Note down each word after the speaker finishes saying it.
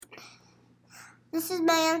This is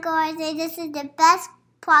my Uncle Isaiah. This is the best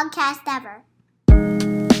podcast ever.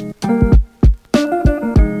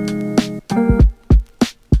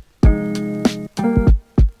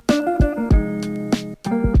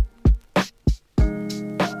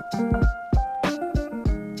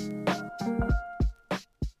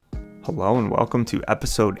 Hello and welcome to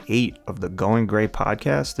episode 8 of the Going Gray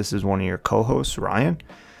podcast. This is one of your co-hosts, Ryan,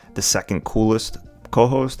 the second coolest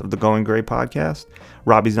co-host of the Going Gray podcast.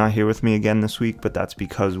 Robbie's not here with me again this week, but that's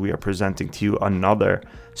because we are presenting to you another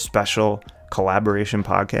special collaboration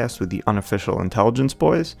podcast with the Unofficial Intelligence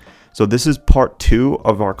boys. So this is part 2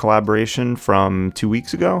 of our collaboration from 2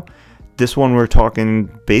 weeks ago. This one we're talking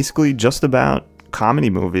basically just about comedy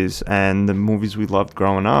movies and the movies we loved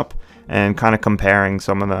growing up, and kind of comparing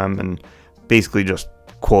some of them and basically just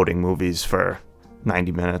quoting movies for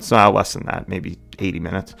 90 minutes. Less than that, maybe 80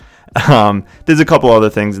 minutes. There's a couple other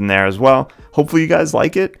things in there as well. Hopefully you guys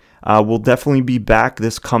like it. We'll definitely be back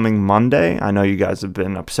this coming Monday. I know you guys have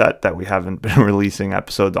been upset that we haven't been releasing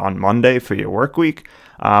episodes on Monday for your work week.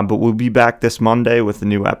 But we'll be back this Monday with a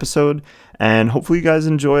new episode. And hopefully you guys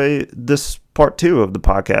enjoy this part 2 of the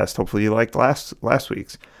podcast. Hopefully you liked last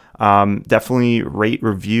week's. Definitely rate,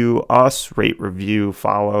 review us,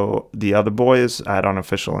 follow the other boys at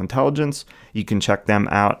Unofficial Intelligence. You can check them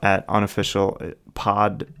out at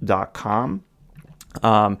unofficialpod.com.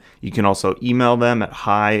 You can also email them at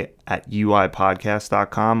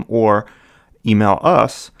hi@uipodcast.com or email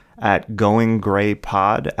us at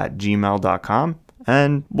goinggraypod@gmail.com.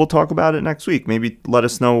 And we'll talk about it next week. Maybe let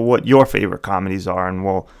us know what your favorite comedies are, and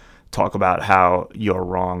we'll talk about how you're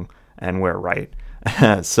wrong and we're right.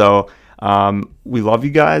 So we love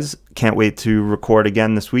you guys. Can't wait to record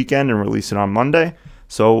again this weekend and release it on Monday.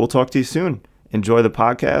 So we'll talk to you soon. Enjoy the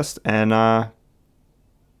podcast and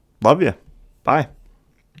love you. Bye.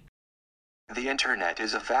 The internet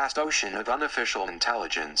is a vast ocean of unofficial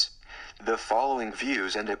intelligence. The following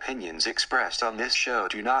views and opinions expressed on this show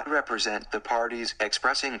do not represent the parties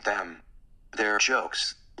expressing them. They're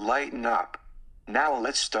jokes. Lighten up. Now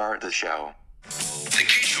let's start the show. The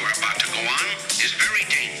case you are about to go on is very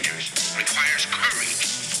dangerous, requires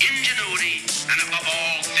courage, ingenuity, and above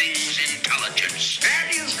all things, intelligence.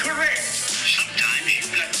 That is correct. Sometimes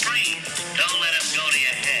you've got brains. Don't let them go to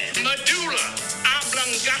your head. Medulla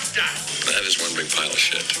oblongata. That is one big pile of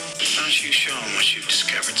shit. Why don't you show them what you've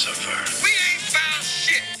discovered so far? We ain't found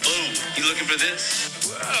shit. Boom. You looking for this?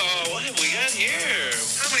 Whoa, what have we got here?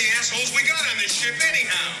 How many assholes we got on this ship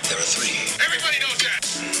anyhow? There are 3. Everybody knows that.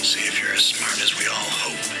 See if you're as smart as we all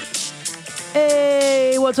hope.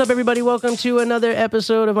 Hey, what's up, everybody? Welcome to another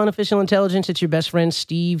episode of Unofficial Intelligence. It's your best friend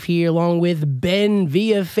Steve here, along with Ben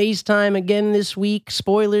via FaceTime again this week.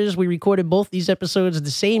 Spoilers, we recorded both these episodes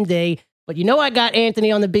the same day, but you know I got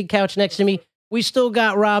Anthony on the big couch next to me. We still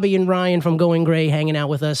got Robbie and Ryan from Going Gray hanging out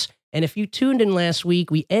with us. And if you tuned in last week,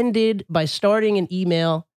 we ended by starting an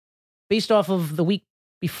email based off of the week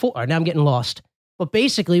before. Now I'm getting lost. But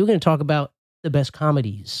basically, we're going to talk about the best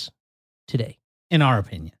comedies today. In our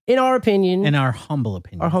opinion. In our opinion. In our humble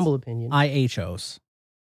opinion. Our humble opinion. IHOs.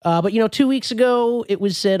 But, 2 weeks ago, it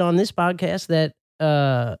was said on this podcast that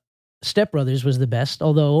Step Brothers was the best,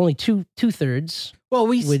 although only two-thirds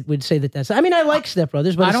would say that that's... I mean, I like Step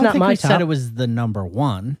Brothers, but it's not my top. I don't think we said it was the number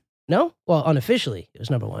one. No? Well, unofficially, it was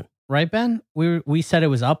number one. Right, Ben? We said it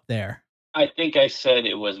was up there. I think I said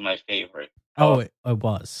it was my favorite. It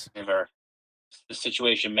was. However, the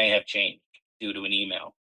situation may have changed due to an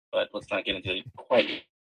email, but let's not get into it quite yet.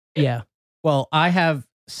 Yeah. Well, I have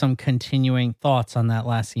some continuing thoughts on that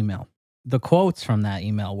last email. The quotes from that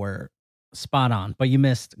email were spot on, but you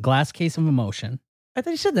missed Glass Case of Emotion. I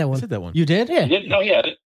thought you said that one. I said that one. You did? Yeah. You didn't know yet.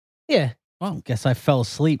 Yeah. Well, guess I fell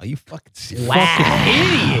asleep. Oh, you fucking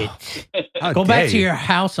idiot. Go back to your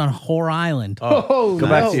house on Whore Island. Oh, go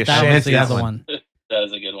back to your That was the other one. That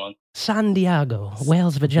was a good one. San Diego,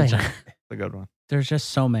 whale's vagina. A good one. There's just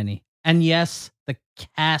so many. And yes, the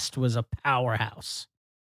cast was a powerhouse.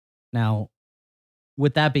 Now,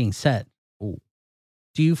 with that being said, do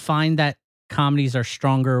you find that comedies are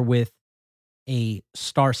stronger with a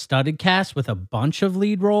star-studded cast with a bunch of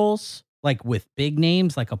lead roles? Like with big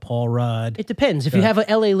names like a Paul Rudd? It depends. If you have a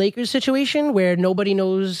LA Lakers situation where nobody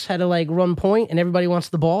knows how to run point and everybody wants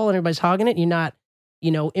the ball and everybody's hogging it, you're not,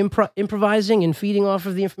 improvising and feeding off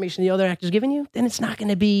of the information the other actor's giving you, then it's not going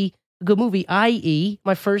to be a good movie, i.e.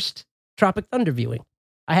 my first Tropic Thunder viewing.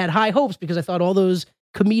 I had high hopes because I thought all those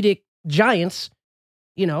comedic giants,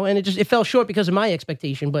 and it fell short because of my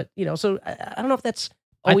expectation. But, so I don't know if that's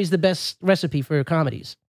always the best recipe for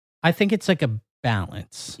comedies. I think it's like a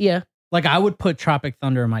balance. Yeah. Like, I would put Tropic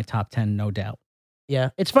Thunder in my top 10, no doubt. Yeah.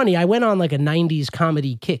 It's funny. I went on like a 90s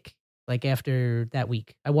comedy kick like after that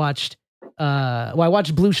week. I watched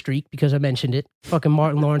Blue Streak because I mentioned it. Fucking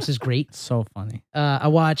Martin Lawrence is great. So funny. I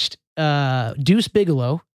watched Deuce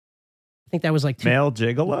Bigalow. I think that was like Male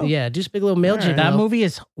Gigolo? Yeah, Deuce Bigalow, Male Gigolo. That movie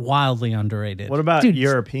is wildly underrated. What about Dude,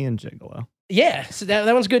 European Gigolo? Yeah, so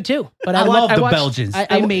that one's good too. But I love the watched- Belgians.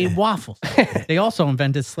 They made waffles. They also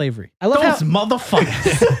invented slavery. I love Those how-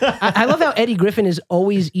 motherfuckers. I love how Eddie Griffin is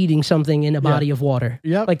always eating something in a body of water.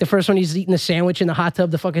 Yep. Like the first one, he's eating the sandwich in the hot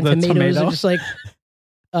tub. The fucking The tomatoes tomato. are just like.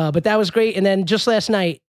 But that was great. And then just last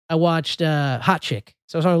night, I watched Hot Chick.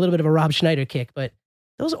 So I was on a little bit of a Rob Schneider kick. But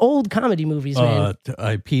those old comedy movies, man.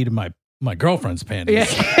 I peed in my girlfriend's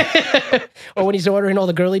panties. Yeah. Or when he's ordering all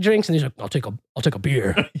the girly drinks, and he's like, "I'll take a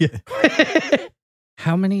beer."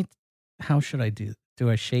 How should I do? Do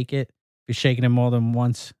I shake it? If you're shaking it more than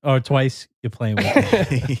once or twice, you're playing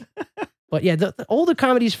with me. But yeah, the older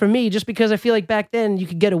comedies for me, just because I feel like back then you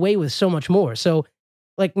could get away with so much more. So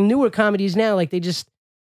like newer comedies now, like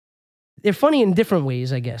they're funny in different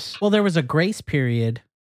ways, I guess. Well, there was a grace period.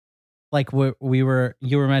 Like you were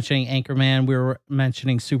mentioning Anchorman, we were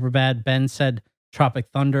mentioning Superbad. Ben said Tropic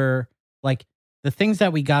Thunder. Like the things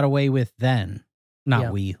that we got away with then,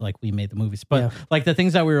 not we made the movies, but like the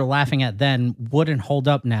things that we were laughing at then wouldn't hold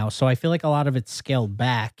up now. So I feel like a lot of it's scaled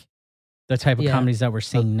back. The type of comedies that we're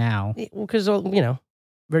seeing now. Well, because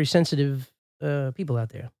very sensitive people out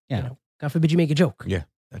there. Yeah. You know, God forbid you make a joke. Yeah,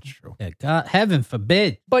 that's true. Yeah, God, heaven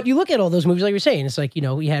forbid. But you look at all those movies, like you're saying, it's like,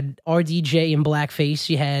 you had RDJ in blackface.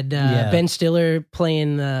 You had Ben Stiller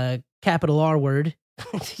playing capital R word.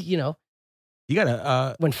 You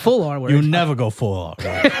got went full R word. You never go full R.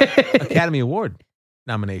 Academy Award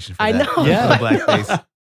nomination for I that. know. Yeah. Blackface.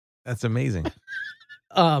 That's amazing.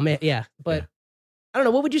 Oh, man. Yeah. But I don't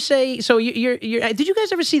know. What would you say? So you're did you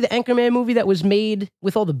guys ever see the Anchorman movie that was made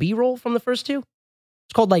with all the B-roll from the first two?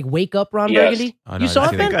 It's called like Wake Up, Ron Burgundy. Oh, no, you saw I it,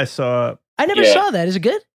 I didn't Ben? think I saw. I never saw that. Is it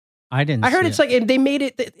good? I didn't. I heard see it's like, and they made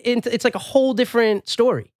it into, it's like a whole different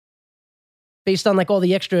story based on like all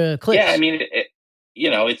the extra clips. Yeah, I mean,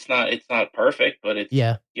 it's not perfect, but it's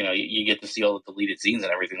yeah, you get to see all the deleted scenes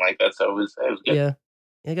and everything like that. So it was good. yeah.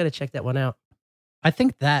 I got to check that one out. I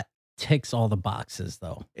think that ticks all the boxes,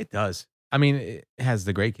 though. It does. I mean, it has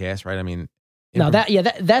the great cast, right? I mean, No, that's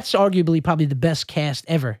arguably probably the best cast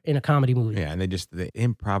ever in a comedy movie. yeah, and the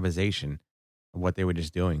improvisation of what they were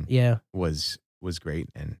just doing, Yeah. was great.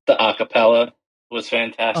 And The acapella was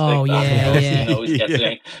fantastic. Oh, The yeah, acapella yeah. scene always gets Yeah.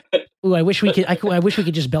 me. Ooh, I wish we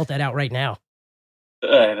could just belt that out right now.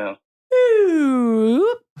 I know.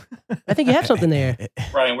 Ooh. I think you have something there.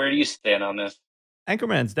 Ryan, where do you stand on this?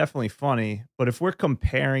 Anchorman's definitely funny, but if we're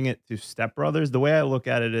comparing it to Step Brothers, the way I look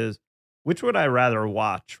at it is, which would I rather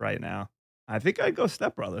watch right now? I think I'd go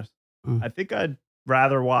Step Brothers. I think I'd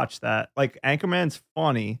rather watch that. Like, Anchorman's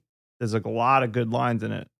funny. There's like a lot of good lines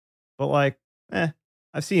in it, but like,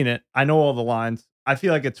 I've seen it. I know all the lines. I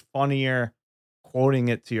feel like it's funnier quoting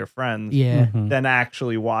it to your friends Yeah. than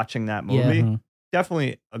actually watching that Yeah. movie.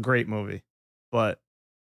 Definitely a great movie, but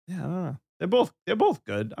yeah, I don't know. They're both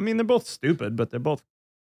good. I mean, they're both stupid, but they're both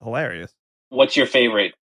hilarious. What's your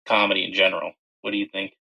favorite comedy in general? What do you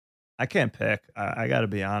think? I can't pick. I got to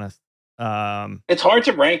be honest. It's hard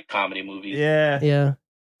to rank comedy movies. Yeah. Yeah.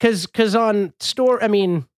 Cause on I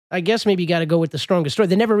mean, I guess maybe you got to go with the strongest story.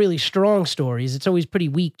 They're never really strong stories. It's always pretty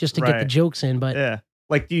weak just to get the Right. jokes in. But Yeah.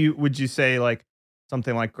 Like, would you say like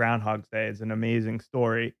something like Groundhog Day is an amazing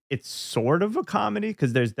story? It's sort of a comedy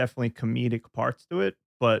because there's definitely comedic parts to it,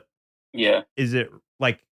 but Yeah. is it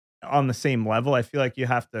like on the same level? I feel like you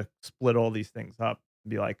have to split all these things up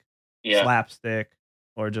and be like Yeah. slapstick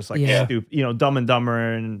or just like Yeah. stupid, Dumb and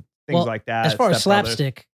Dumber and things Well, like that. as far as Step Brothers.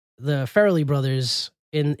 slapstick, the Farrelly brothers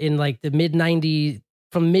in like the mid 90s,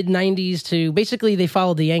 from mid 90s to basically they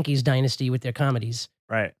followed the Yankees dynasty with their comedies,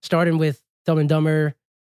 Right. starting with Dumb and Dumber.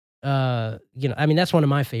 I mean, that's one of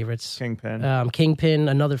my favorites. Kingpin. Kingpin,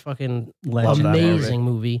 another fucking Love that amazing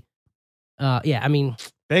movie. Yeah, I mean,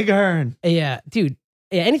 Big Earn. yeah, dude.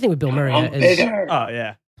 Yeah, anything with Bill Murray. I'm is- bigger. Oh,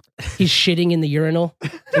 yeah. He's shitting in the urinal.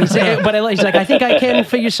 He's like, I think I can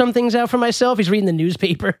figure some things out for myself. He's reading the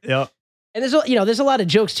newspaper. Yep. And there's a lot of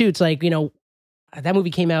jokes too. It's like, that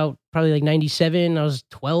movie came out probably like 97. I was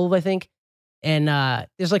 12, I think. And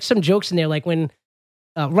there's like some jokes in there, like when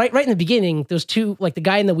right in the beginning, those two, like the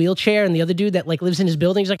guy in the wheelchair and the other dude that like lives in his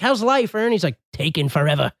building. He's like, "How's life, Ern?" He's like, "Taken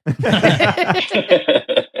forever."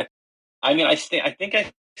 I mean, I think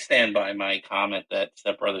I stand by my comment that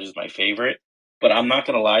Step Brothers is my favorite, but I'm not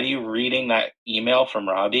going to lie to you. Reading that email from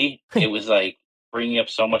Robbie, it was like bringing up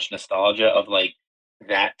so much nostalgia of like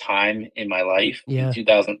that time in my life. Yeah. In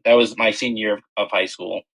 2000, that was my senior year of high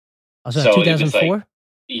school. Also, So it was 2004.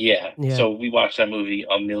 Yeah. Yeah. So we watched that movie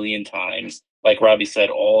a million times. Like Robbie said,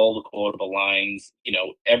 all the quotable lines,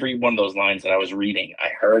 every one of those lines that I was reading, I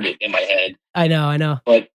heard it in my head. I know.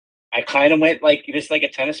 But I kind of went like, it's like a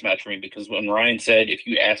tennis match for me, because when Ryan said, if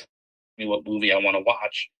you ask me what movie I want to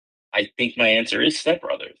watch, I think my answer is Step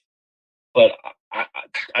Brothers. But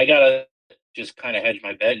I gotta just kind of hedge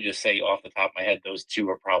my bet and just say off the top of my head, those two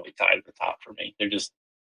are probably tied at the top for me. They're just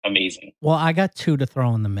amazing. Well, I got two to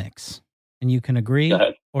throw in the mix, and you can agree Go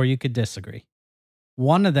ahead. or you could disagree.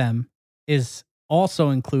 One of them also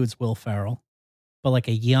includes Will Ferrell, but like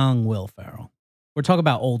a young Will Ferrell. We're talking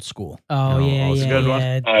about Old School. Oh, yeah, it's a good one.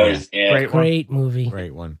 yeah. Great Great movie.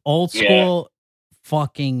 Great one. Old School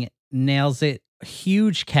fucking nails it.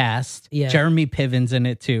 Huge cast. Yeah. Jeremy Piven's in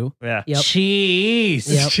it too. Yeah. Yep.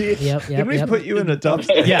 Jeez. Yep. Did we put you in a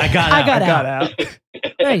dumpster? Yeah, I got I out. got out.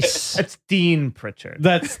 Nice. That's Dean Pritchard.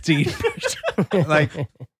 That's deep. Like,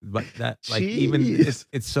 but that, like, even Jeez.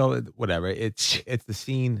 it's so whatever. It's the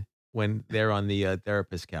scene when they're on the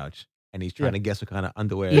therapist couch and he's trying to guess what kind of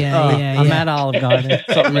underwear. Yeah. I'm at Olive Garden.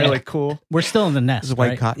 Something really cool. We're still in the nest. This is white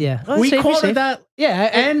right? cotton. Yeah. Oh, We safe, quoted safe. that. Yeah.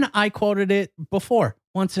 And I quoted it before.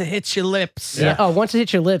 Once it hits your lips. Yeah. Oh, once it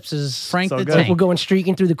hits your lips is Frank So the good. Tank. we're going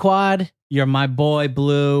streaking through the quad. You're my boy,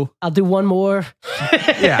 Blue. I'll do one more.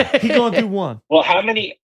 Yeah. He gonna do one. Well,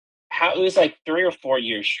 it was like 3 or 4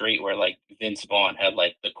 years straight where like Vince Vaughn had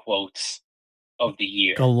like the quotes of the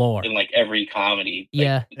year Galore. in like every comedy. Like,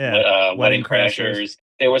 Yeah. Yeah. Wedding Crashers.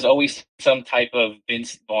 There was always some type of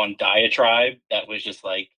Vince Vaughn diatribe that was just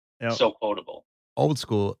like Yep. so quotable. Old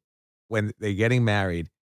School, when they're getting married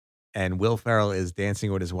and Will Ferrell is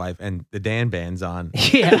dancing with his wife and the Dan band's on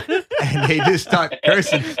Yeah. and they just start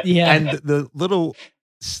cursing. Yeah. And the little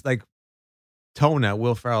like tone that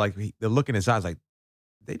Will Ferrell, like the look in his eyes, like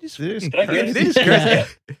they just They just fucking- they just Yeah.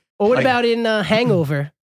 curse. Or what Like- about in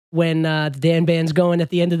Hangover when the Dan band's going at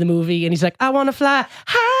the end of the movie and he's like, I want to fly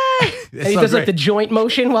high. And he so does like great. the joint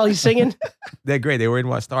motion while he's singing. They're great. They were in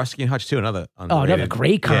what, Starsky and Hutch too. Another Oh, another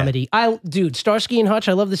great comedy. Dude, Starsky and Hutch.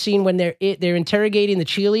 I love the scene when they're interrogating the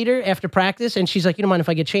cheerleader after practice, and she's like, "You don't mind if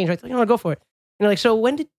I get changed?" I'm like, "No, go for it." And they're like, "So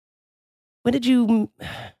when did you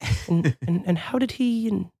and how did he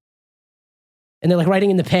and they're like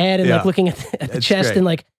writing in the pad and like Yeah. looking at the It's chest great. and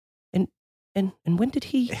like and when did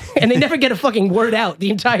he and they never get a fucking word out the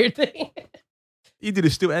entire thing. You do the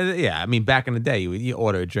stupid. Yeah, I mean, back in the day, you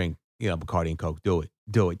order a drink, Bacardi and Coke. Do it.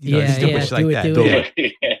 You know, Yeah, stupid yeah, shit do like it, that. do Do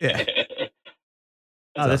it. it.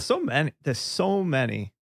 Oh, there's so many. There's so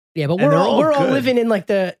many. Yeah, but And we're they're all all good. living in like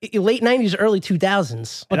the late 90s, early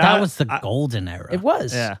 2000s. But And that I- was the I- golden era. It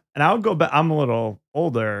was. Yeah. And I would go back. I'm a little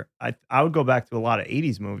older. I would go back to a lot of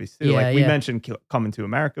 80s movies too. Yeah, Like we yeah. mentioned Coming to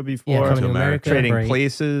America Yeah, before. Coming to To America. America. Trading Great.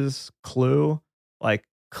 Places, Clue. Like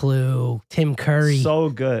Clue, Tim Curry. so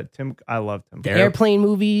good. I love Tim. The Curry. airplane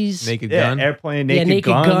movies. Naked Yeah, Gun. Airplane, Yeah, Naked, Naked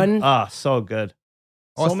Gun. Gun. Ah, so good.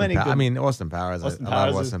 So Austin many Pow- good. I mean, Austin Powers. Austin I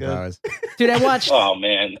love Powers is Austin good. Powers. Dude, I watched. Oh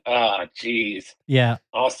man. Jeez. Yeah.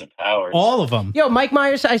 Austin Powers. All of them. Yo, Mike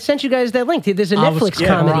Myers, I sent you guys that link. There's a I was Netflix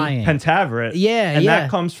comedy. crying. Pentaveret. Yeah, And yeah. that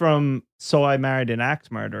comes from So I Married an Axe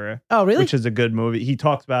Murderer, Oh, really? which is a good movie. He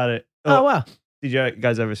talks about it. Oh, wow. Did you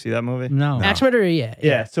guys ever see that movie? No. No. Axe Murderer, yeah.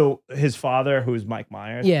 Yeah. So his father, who's Mike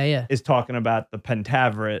Myers, Yeah, yeah. is talking about the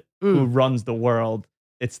Pentaveret Mm. who runs the world.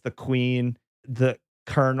 It's the queen, the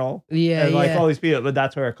colonel, Yeah, and like yeah. all these people. But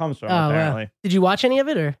that's where it comes from, Oh, wow. apparently. Did you watch any of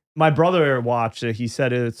it, or? My brother watched it. He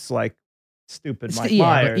said it's like stupid Mike Yeah, but-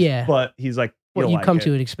 Myers. yeah. But he's like, What you'll you like come it.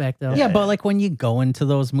 to expect, though? Yeah, but like when you go into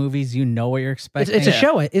those movies, you know what you're It's, expecting. it's a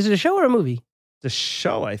show. Is it a show or a movie? The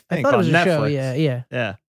show, I I think, thought it on was a Netflix. show. Yeah, yeah.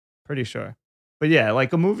 Yeah, pretty sure. But yeah,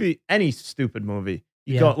 like a movie, any stupid movie.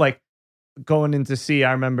 You Yeah. go like going in to see.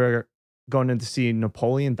 I remember going in to see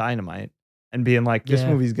Napoleon Dynamite and being like, "This Yeah.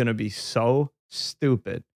 movie's gonna be so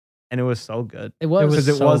stupid," and it was so good It was. because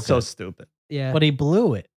it so was so good. stupid. Yeah. But he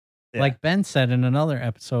blew it. Yeah. Like Ben said in another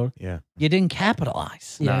episode, Yeah. you didn't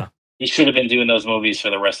capitalize. yeah. No. He should have been doing those movies for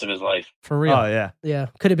the rest of his life. For real. Oh yeah, Yeah.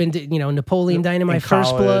 Could have been, Napoleon Dynamite In First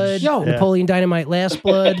college. Blood. Yo. Yeah. Napoleon Dynamite Last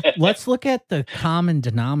Blood. Let's look at the common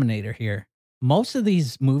denominator here. Most of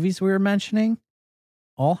these movies we were mentioning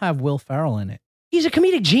all have Will Ferrell in it. He's a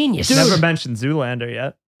comedic genius. never mentioned Zoolander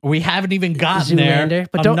yet. We haven't even gotten Zoolander. there.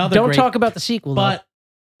 But don't Another great- talk about the sequel, though. But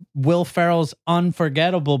Will Ferrell's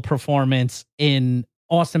unforgettable performance in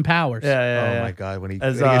Austin Powers. Yeah, Oh my God, when he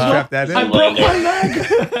As, gets trapped that in. I broke my leg.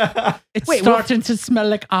 yeah. It's Wait, starting to smell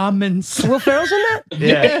like almonds. Will Ferrell's in that?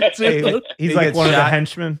 Yeah. dude. He's He like gets one of the shot.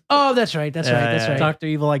 henchmen. Oh, that's right. That's Yeah, right. That's yeah. right. Dr.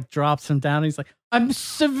 Evil like drops him down. He's like, I'm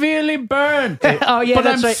severely burned. Oh, yeah, but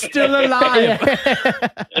that's I'm right. still alive.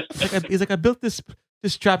 Yeah. He's like, I built this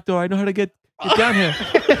trapdoor. I know how to get down here.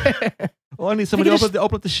 Oh, I need somebody to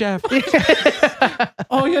open up the shaft.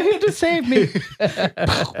 Oh, you're here to save me.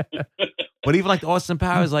 But even like the Austin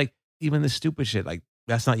Powers, like even the stupid shit, like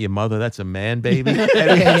that's not your mother, that's a man, baby. And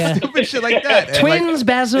Yeah. Stupid shit like that. And Twins, like,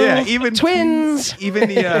 Basil. yeah, even twins. Even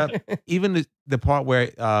the part where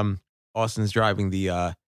Austin's driving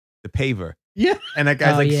the paver. Yeah. And that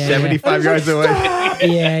guy's Oh, like yeah, 75 yards away.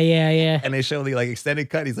 Yeah. And they show the like extended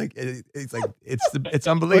cut. He's like, it's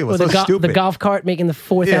unbelievable. Or So the stupid. golf cart making the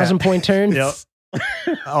 4,000 point turn. Yep.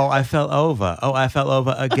 Oh, I fell over. Oh, I fell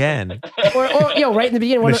over again. Or right in the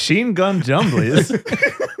beginning. Machine gun jumblies.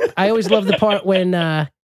 I always love the part when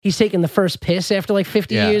he's taking the first piss after like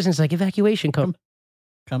 50 Yeah. years, and it's like, evacuation come.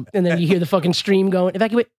 And then you hear the fucking stream going,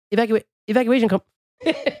 evacuation come.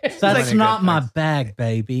 That's not my bag,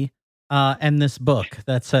 baby. And this book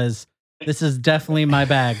that says, "This is definitely my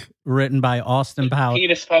bag," written by Austin Powers.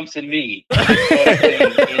 Penis pumps in me.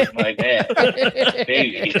 Is my bad.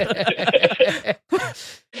 Baby.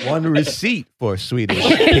 One receipt for Swedish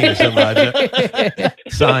penis and Roger.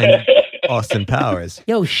 Signed Austin Powers.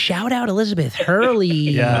 Yo, shout out Elizabeth Hurley.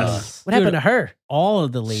 Yes. What happened to her? All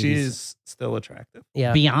of the ladies. She's still attractive.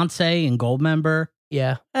 Yeah. Beyonce and Goldmember.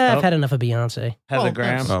 Yeah. I've Oh. had enough of Beyonce. Heather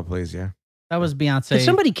Graham. Oh, please, yeah. That was Beyonce. Did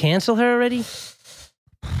somebody cancel her already?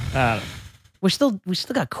 I We still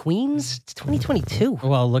got Queens. It's 2022.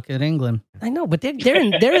 Well, look at England. I know, but they're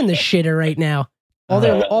in the shitter right now. All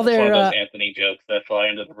their It's one of uh, those Anthony jokes that fly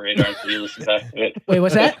under the radar until you listen back to it. wait,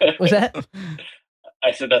 what's that? What's that?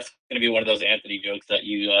 I said that's going to be one of those Anthony jokes that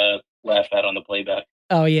you laugh at on the playback.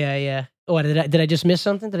 Oh yeah. Oh, did I just miss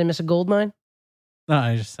something? Did I miss a gold mine? No,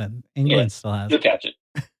 I just said England still has. You'll catch it.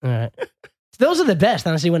 All right. Those are the best,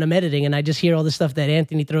 honestly, when I'm editing and I just hear all the stuff that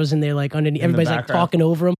Anthony throws in there, like underneath. In the Everybody's like background. talking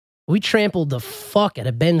over him. We trampled the fuck out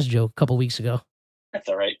of Ben's joke a couple weeks ago. That's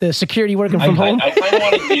all right. The security working I from home. kind of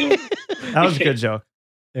want to do. That was a good joke.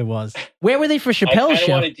 It was. Where were they for I Chappelle's kind of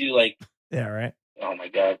show? want to do like. Yeah, right. Oh my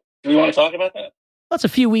god. Do we want to talk about that? That's a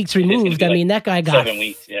few weeks gonna removed. be I like mean, that guy got 7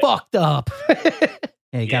 weeks, yeah. fucked up.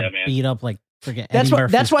 Yeah, he got Yeah, man. beat up like friggin' That's Eddie why.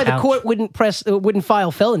 Murphy's That's why the couch. court wouldn't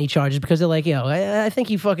file felony charges because they're like, yo, I think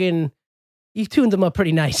you tuned them up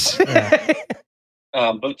pretty nice. Yeah.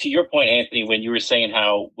 But to your point, Anthony, when you were saying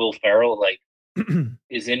how Will Ferrell like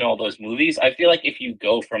is in all those movies, I feel like if you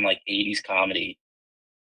go from like 80s comedy,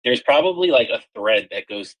 there's probably like a thread that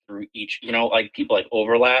goes through each. Like people like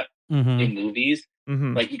overlap Mhm. in movies.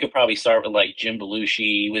 Mm-hmm. Like you could probably start with like Jim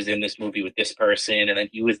Belushi was in this movie with this person, and then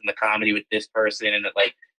he was in the comedy with this person, and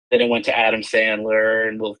then it went to Adam Sandler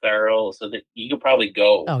and Will Ferrell. So that you could probably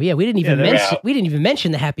go. Oh yeah, we didn't even they're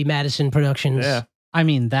mention out. the Happy Madison productions. Yeah. I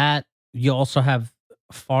mean, that you also have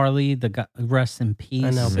Farley, the guy, rest in peace. I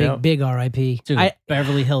know, Yeah. big R.I.P. Dude,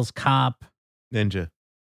 Beverly Hills Cop. Ninja.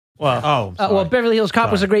 Well, Oh, sorry. Well, Beverly Hills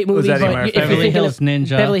Cop was a great movie. Was Eddie but Murphy? if you're Beverly thinking Hills of Ninja.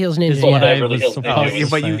 Beverly Hills Ninja, is yeah. what I Beverly was Hills supposed Ninja to yeah,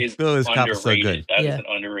 but say. you is feel his cop is so underrated. good. That Yeah. is an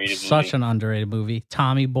underrated movie. Such an underrated movie.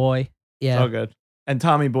 Tommy Boy, yeah, so good. And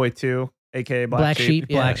Tommy Boy 2, aka Black Sheep.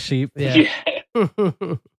 Yeah. Black Sheep. Yeah.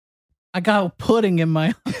 Yeah. I got pudding in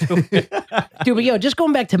my Dude, but yo, just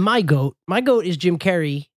going back to my goat. My goat is Jim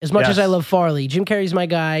Carrey. As much Yes. as I love Farley, Jim Carrey's my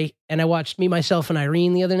guy. And I watched Me, Myself, and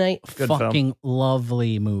Irene the other night. Good fucking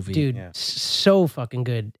lovely movie. Dude, Yeah. so fucking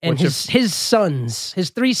good. And Which his sons, his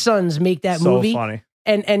 3 sons, make that so movie. funny.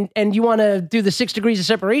 And you want to do the 6 degrees of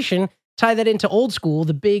separation? Tie that into Old School.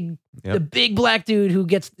 The big black dude who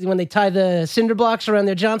gets when they tie the cinder blocks around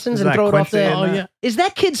their Johnsons Isn't and that throw it off Quincy the. in that? Is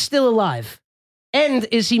that kid still alive? And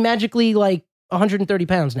is he magically like 130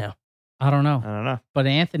 pounds now? I don't know. I don't know. But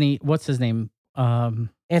Anthony, what's his name?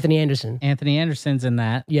 Anthony Anderson. Anthony Anderson's in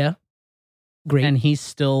that. Yeah. Great. And he's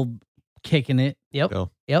still kicking it. Yep.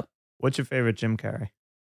 Go. Yep. What's your favorite Jim Carrey?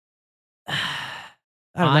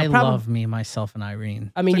 I don't know, love Me, Myself, and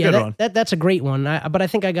Irene. I mean, It's a yeah, good one. that's a great one. But I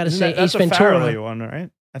think I got to Isn't say that- that's Ace a Farrelly Ventura. one, right?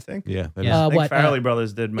 I think. Yeah. that Yeah. is- I think What, Farrelly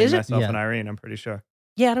Brothers did Me, is it? Myself, Yeah. and Irene. I'm pretty sure.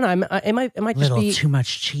 Yeah, I don't know. It might just be. too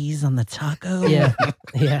much cheese on the taco. Yeah,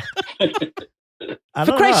 yeah. I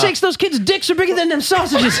For don't Christ's know. sakes, those kids' dicks are bigger than them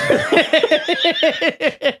sausages.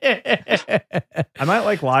 I might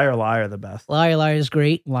like Liar Liar the best. Liar, Liar is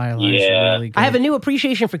great. Liar, Liar's Yeah. really good. I have a new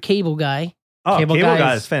appreciation for Cable Guy. Oh, Cable Cable Guy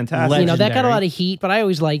Guy is is fantastic. You know, that got a Legendary. lot of heat, but I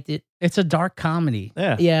always liked it. It's a dark comedy.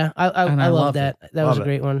 Yeah. Yeah, I And I love love that. That was Love a it.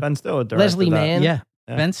 great one. Ben Stiller directed Leslie that. Mann. Yeah.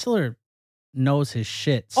 Yeah. Ben Stiller knows his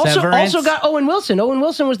shit. Also Severance. got Owen Wilson. Owen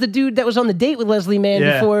Wilson was the dude that was on the date with Leslie Mann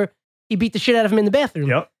Yeah. before he beat the shit out of him in the bathroom.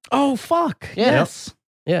 Yep. Oh, fuck. Yeah. Yes.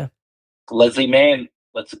 Yeah. Leslie Mann.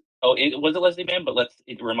 It was Leslie Mann, but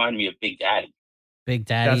it reminded me of Big Daddy. Big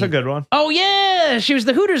Daddy. That's a good one. Oh yeah, she was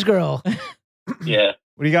the Hooters girl. Yeah.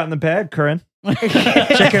 What do you got in the bag, Corinne?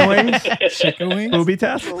 Chicken wings? Chicken wings. Booby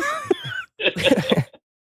tassels?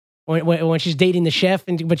 when she's dating the chef,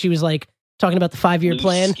 but she was like talking about the 5-year Loose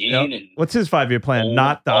plan. skin and What's his 5-year plan? old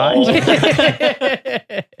Not die? balls.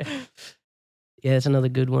 Yeah, that's another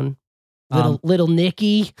good one. Little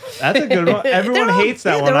Nicky. That's a good one. Everyone They're all- hates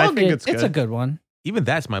that yeah, one. they're I all think good. it's good. It's a good one. Even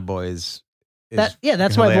That's My Boy is That's my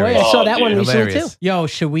boy. hilarious. I saw Oh, that one dude. recently too. Hilarious. Yo,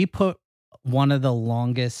 should we put one of the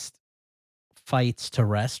longest fights to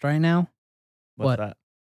rest right now? What's What? that?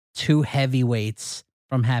 2 heavyweights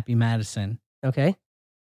from Happy Madison. Okay,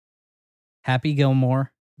 Happy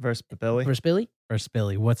Gilmore Versus Billy? versus Billy. versus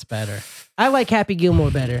Billy. What's better? I like Happy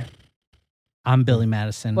Gilmore better. I'm Billy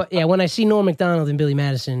Madison. But yeah, when I see Norm Macdonald and Billy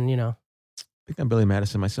Madison, I think I'm Billy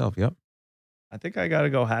Madison myself. Yep. I think I got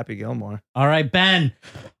to go Happy Gilmore. All right, Ben.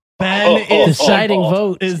 Oh, Ben is deciding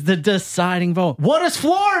vote. is the deciding vote. What does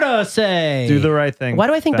Florida say? Do the right thing. Why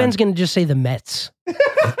do I think Ben. Ben's going to just say the Mets? I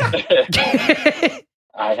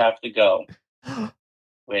have to go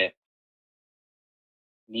with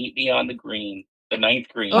Meet Me on the Green, the 9th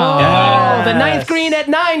green. Oh, Yes. the 9th green at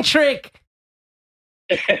 9 trick.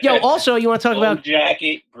 Yo, also, you want to talk Gold about?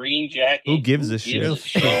 jacket, green jacket. Who gives a Gives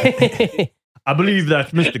shit? I believe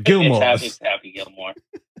that's Mr. Gilmore. It's Happy Gilmore.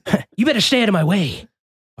 You better stay out of my way,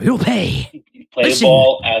 or you'll pay You play Listen the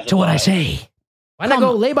ball as to a what I lion. say. Why not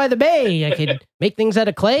go lay by the bay? I could make things out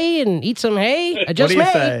of clay and eat some hay. I What just do you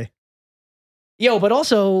may. say? Yo, but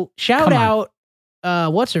also shout Come on.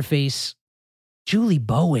 out, what's her face, Julie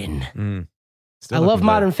Bowen. Mm. Still I love looking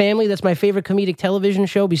Modern Family. That's my favorite comedic television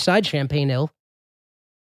show besides Champagne Hill.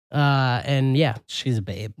 And yeah, She's a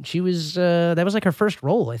babe. she was that was like her first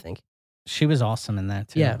role, I think. She was awesome in that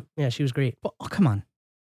too. Yeah, she was great. But, oh, come on.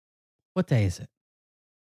 What day is it?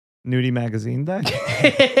 Nudie Magazine Day?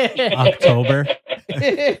 October.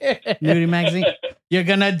 Nudie Magazine. You're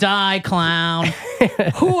gonna die, clown.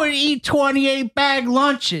 Who would eat 28 bag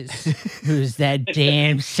lunches? Who's that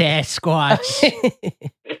damn Sasquatch?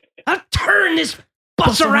 I'll turn this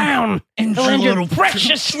bus around and and land your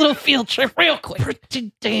precious little field trip real quick.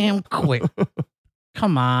 pretty damn quick.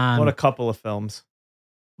 Come on. What a couple of films.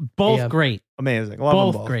 both Yeah. great. Amazing. Love them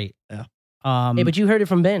Both both. great. Yeah. Hey, but you heard it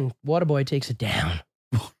from Ben. Waterboy takes it down.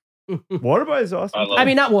 Waterboy is awesome. I love I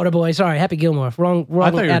mean, not Waterboy. Sorry, Happy Gilmore. Wrong. I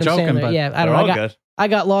thought you were Adam joking, Sandler. but Yeah, I They're don't know. all I got good. I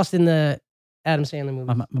got lost in the Adam Sandler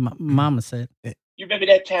movie. my mama said, You remember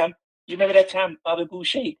that time? You remember that time Bobby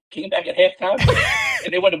Boucher came back at halftime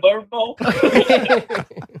and they won the Bird Bowl?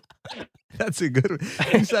 That's a good one.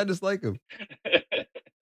 You sound just like him.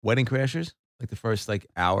 Wedding Crashers? Like the first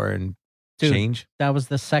hour and Dude. change? that was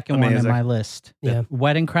the second one Amazing. in my list. Yeah.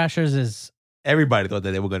 Wedding Crashers is, Everybody thought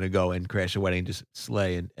that they were going to go and crash a wedding, just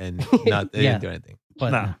slay and not, they Yeah. didn't do anything.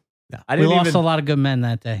 but No. I we didn't lost even. a lot of good men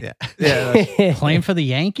that day. Yeah. Yeah, that's Playing for the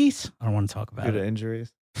Yankees? I don't want to talk about due to it.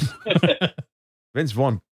 injuries. Vince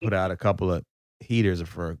Vaughn put out a couple of heaters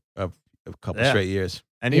for a couple Yeah. straight years.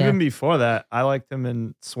 And Yeah. even before that, I liked him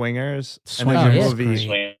in Swingers. And Swingers there's is a movie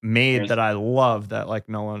great. Made that I love that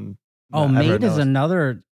no one. Oh, ever Maid is knows.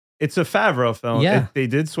 another. It's a Favreau film. Yeah. They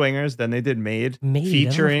did Swingers, then they did Made, Made, I don't know if I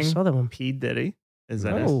featuring saw that one. P. Diddy. Is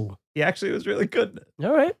in it. Oh, He actually was really good. in it.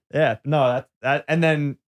 all right. Yeah, no, that and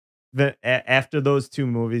then after those two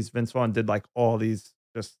movies, Vince Vaughn did all these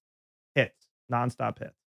just hits, nonstop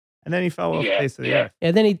hits, and then he fell off the Yeah, face of the yeah. earth.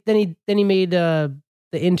 Yeah, then he made the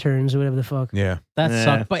Interns or whatever the fuck. Yeah. That Yeah.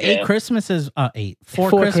 sucked. But Yeah. 8 Christmases, 8. 4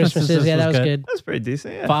 Four Christmases, Yeah, that was good. That's pretty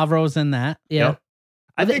decent. Yeah, Favreau's in that. Yeah, Yep.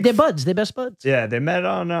 I think they're buds. They're best buds. Yeah, they met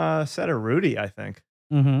on set of Rudy. I think.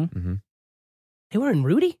 Mm-hmm. They were in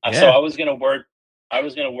Rudy. So Yeah. I was gonna word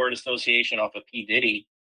association off of P. Diddy,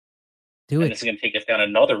 Do and it. this is gonna take us down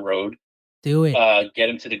another road. Do it. Get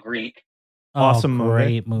him to the Greek. Awesome movie.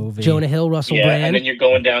 Great movie. Jonah Hill, Russell Yeah, Brand. and then you're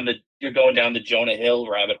going down the Jonah Hill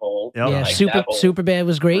rabbit hole. Yep. Yeah, Like super that whole Superbad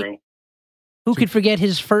was great. through. Who could forget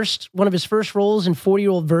one of his first roles in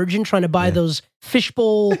 40-Year-Old Virgin, trying to buy Yeah. those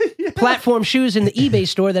fishbowl platform shoes in the eBay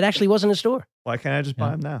store that actually wasn't a store? Why can't I just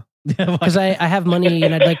buy them now? Because I have money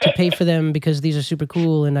and I'd like to pay for them because these are super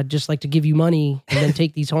cool, and I'd just like to give you money and then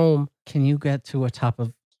take these home. Can you get to a top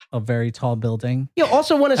of a very tall building? Yo,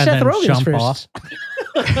 also one of And Seth then Rogen's jump first.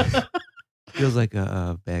 off? Feels like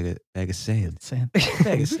a bag of sand. Saying-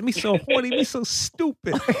 Me so horny, me so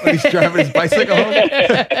stupid. When he's driving his bicycle home.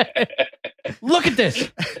 Look at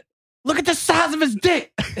this. Look at the size of his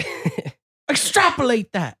dick.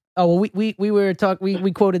 Extrapolate that. Oh, well, we were talking.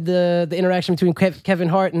 We quoted the interaction between Kevin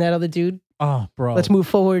Hart and that other dude. Oh, bro. Let's move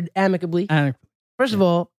forward amicably. And First of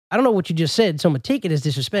all, I don't know what you just said, so I'm gonna take it as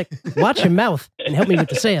disrespect. Watch your mouth and help me with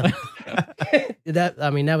the sale.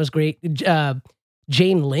 That was great.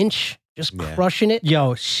 Jane Lynch just Yeah. crushing it.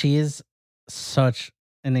 yo, she is such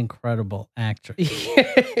an incredible actress.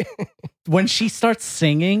 when she starts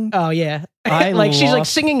singing, Oh yeah, I like she's like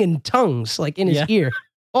lost- singing in tongues, like in his Yeah. ear.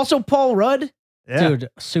 Also, Paul Rudd. Yeah. dude,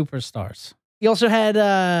 superstars. He also had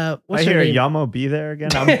what's I her hear name? Yamo be there again.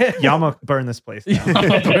 Yamo burn this place down.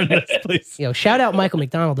 Burn this place. Yo, shout out Michael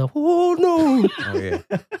McDonald though. Oh no. Oh yeah.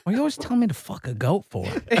 Well, you always tell me to fuck a goat for.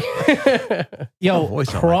 What Yo,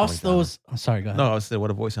 voice on cross Michael those. I'm sorry, go ahead. No, I said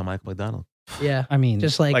what a voice on Michael McDonald. Yeah, I mean,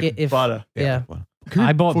 just like, Like if butter. yeah, well,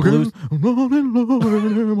 I bought blue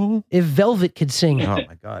if Velvet could sing, Oh that's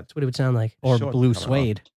my god. what it would sound like. or Short blue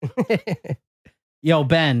coming suede. Yo,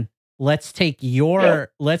 Ben, let's take your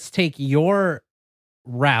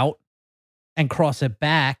route and cross it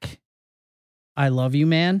back. I Love You,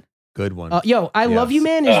 Man. Good one. Yo, I Love You,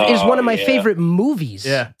 Man is one of my favorite movies.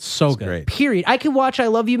 Yeah. So It's good. great. Period. I could watch I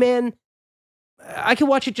Love You, Man. I could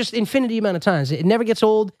watch it just infinity amount of times. It never gets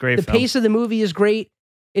old. Great The film. pace of the movie is great.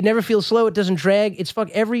 It never feels slow. It doesn't drag. It's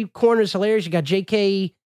every corner is hilarious. You got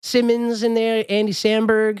J.K. Simmons in there, Andy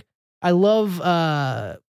Samberg. I love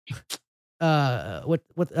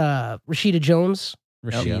Rashida Jones,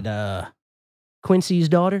 Rashida. Quincy's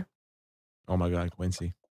daughter. Oh my god,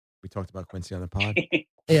 Quincy. We talked about Quincy on the pod.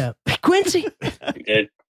 Yeah, Quincy. We did.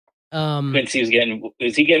 Quincy was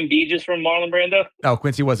getting beaches from Marlon Brando? Oh,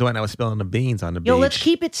 Quincy was the one that was spilling the beans on the beach. Yo, let's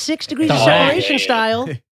keep it 6 degrees of Oh, separation yeah, yeah. style.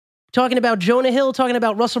 Talking about Jonah Hill, talking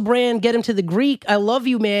about Russell Brand, get him to the Greek. I Love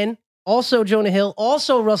You, Man. Also Jonah Hill,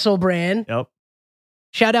 also Russell Brand. Yep.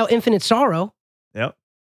 Shout out Infinite Sorrow. Yep.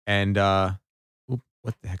 And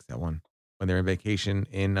what the heck's that one? When they're on vacation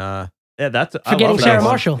in Yeah, that's I Forgetting love that Sarah one.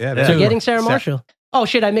 Marshall. Yeah, that's Forgetting good. Sarah Marshall. Oh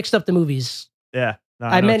shit, I mixed up the movies. Yeah. No,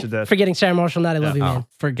 I know meant what you did. Forgetting Sarah Marshall, not I Love You, Man.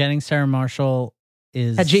 Forgetting Sarah Marshall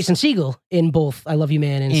is Had Jason Segel in both I Love You,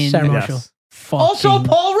 Man and In- Sarah Yes. Marshall. fucking Also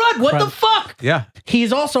Paul Rudd. What the fuck? Yeah.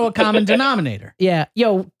 He's also a common denominator. Yeah.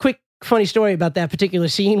 Yo, quick funny story about that particular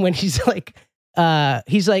scene when he's like,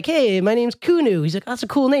 hey, my name's Kunu. He's like, oh, that's a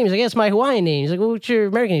cool name. He's like, yeah, it's my Hawaiian name. He's like, well, what's your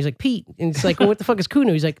American name? He's like, Pete. And it's like, well, what the fuck is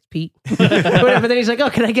Kunu? He's like, Pete. But then he's like, oh,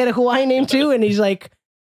 can I get a Hawaiian name too? And he's like,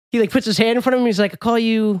 he puts his hand in front of him. He's like, I'll call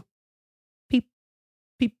you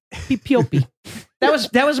Piopi.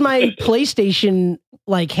 That was my PlayStation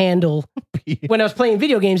handle when I was playing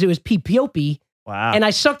video games. It was Piopi. Wow. And I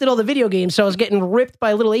sucked at all the video games, so I was getting ripped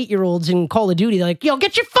by little 8-year-olds in Call of Duty. They're like, yo,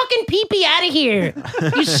 get your fucking pee-pee out of here.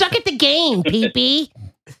 You suck at the game, pee-pee.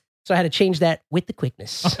 So I had to change that with the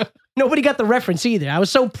quickness. Nobody got the reference either. I was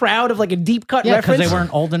so proud of a deep cut Yeah, because reference. they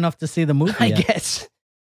weren't old enough to see the movie I yet. guess.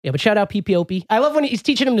 Yeah, but shout out PPOP. I love when he's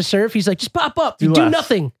teaching him to surf. He's like, just pop up. Do Do less.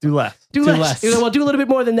 nothing. Do less. Do Do less. less. He's like, well, do a little bit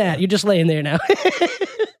more than that. You're just laying there now.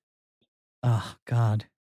 Oh, God.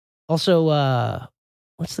 Also,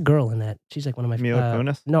 what's the girl in that? She's like one of my Mila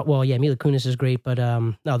Kunis? No, well, yeah, Mila Kunis is great, but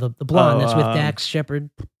no, the blonde that's with Dax Shepard.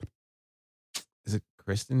 Is it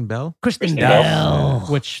Kristen Bell? Kristen Bell. Bell.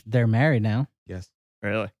 Which they're married now. Yes.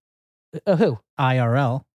 Really? Who?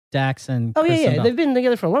 IRL. Dax and Oh, yeah, Kristen yeah. Bell. They've been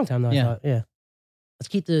together for a long time, though, Yeah. I thought. Yeah. Let's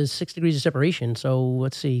keep the 6 degrees of separation. So,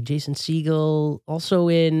 let's see. Jason Segel, also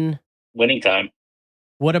in... Winning Time.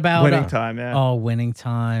 What about Winning Time, yeah. Oh, Winning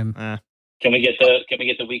Time. Can we get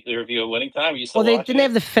the weekly review of Winning Time? Are you still Oh, watching didn't they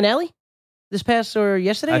have the finale this past or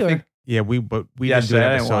yesterday? I or? think Yeah, we didn't do yesterday an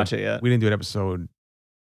I episode. didn't watch it yet. We didn't do an episode.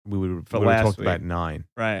 We would For we last talked week. about 9,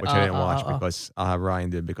 Right. which I didn't watch oh. because I'll have Ryan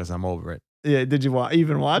do it because I'm over it. Yeah, did you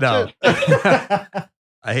even watch No. it?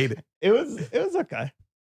 I hate it. It was okay.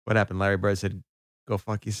 What happened? Larry Bird said, "Go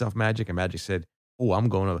fuck yourself, Magic," and Magic said, "Oh, I'm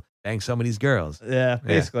going to bang some of these girls." Yeah,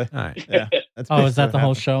 basically. All right. Yeah. That's Oh, is that basically the what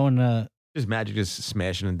whole happened. show? And Just Magic just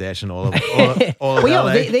smashing and dashing all over. All Well, of yo,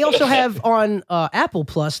 LA. they also have on Apple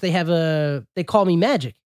Plus, they have They Call Me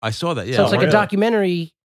Magic. I saw that. Yeah. So it's like really? a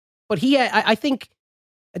documentary. But I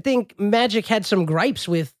think Magic had some gripes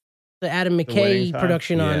with the Adam Winning McKay Time?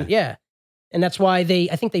 production on, yeah. And that's why I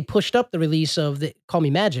think they pushed up the release of the Call Me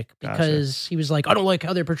Magic because he was like, I don't like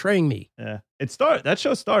how they're portraying me. Yeah. That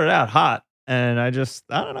show started out hot and I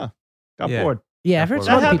don't know. Got Yeah. bored. Yeah, I've heard That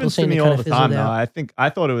some That other people happens to saying me they all kind the of time fizzled though. out. I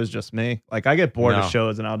thought it was just me. Like I get bored No. of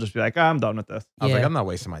shows and I'll just be like, I'm done with this. I was like, Yeah. I'm not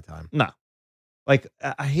wasting my time. No. Like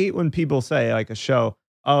I hate when people say like a show,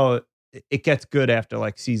 oh, it gets good after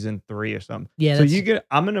like season 3 or something. Yeah, So that's-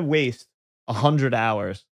 I'm gonna waste 100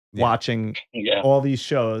 hours Yeah. watching Yeah. all these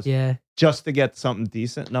shows Yeah. just to get something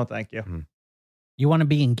decent. No, thank you. you want to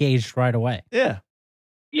be engaged right away. Yeah.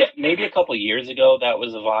 Yeah, maybe a couple years ago that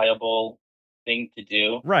was a viable thing to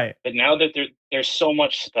do. Right. But now that there's so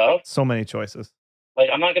much stuff, So many choices. like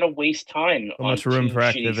I'm not gonna waste time So on much room 2 for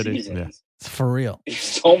shitty activity. seasons. It's for real. There's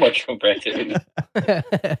so much room for activity.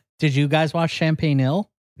 Did you guys watch Champagne Hill?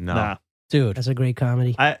 No. Nah. Dude, That's a great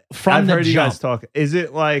comedy. I've From the heard you guys jump. talk. Is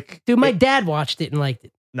it like Dude, my dad watched it and liked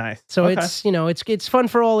it. Nice. So Okay. it's fun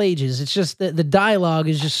for all ages. It's just the dialogue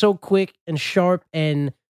is just so quick and sharp,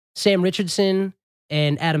 and Sam Richardson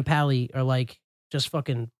and Adam Pally are like just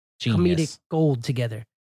fucking comedic Genius. gold together.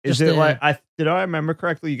 Is just it like did I remember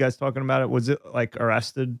correctly? You guys talking about it? Was it like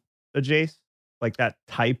Arrested adjacent, like that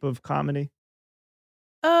type of comedy?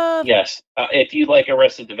 Yes. If you like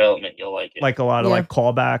Arrested Development, you'll like it. Like a lot of Yeah. like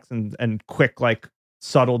callbacks and quick like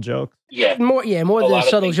subtle jokes. yeah. more A the lot of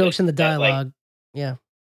subtle things jokes in the that, like- dialogue. Yeah.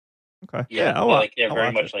 Okay. Yeah. I'll they're very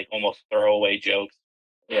watch much it. like almost throwaway jokes.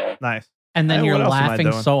 Yeah. Nice. And then Hey, you're what else am I laughing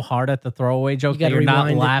doing? so hard at the throwaway joke that gotta you're not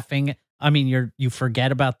rewind it. laughing. I mean, you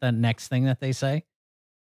forget about the next thing that they say.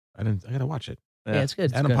 I gotta watch it. Yeah, it's good.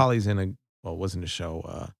 It's Adam good. Polly's in was in a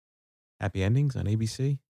show, Happy Endings on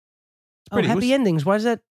ABC. Oh, Happy Endings. Why is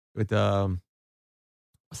that? With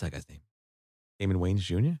what's that guy's name? Damon Wayans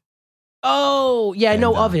Jr. Oh, yeah, I know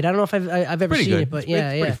And, of it. I don't know if I've ever Pretty seen good. it, but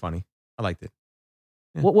It's pretty funny. I liked it.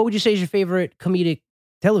 Yeah. What would you say is your favorite comedic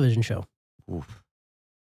television show? Oof.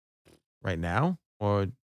 Right now or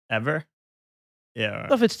Ever? Yeah. I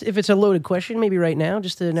don't know if it's a loaded question, maybe right now,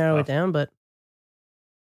 just to narrow it down. But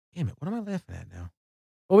damn it, what am I laughing at now?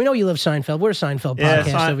 well, we know you love Seinfeld. We're a Seinfeld Yeah,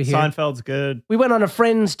 podcast over here. Seinfeld's good. We went on a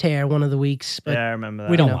Friends tear one of the weeks, but Yeah, I remember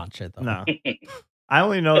that. We don't know. watch it though. No. I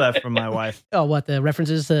only know that from my wife. oh, what the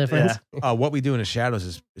references to Friends? What We Do in the Shadows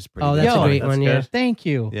is pretty Oh, good. that's a Yo, great that's one. good. Yeah, Thank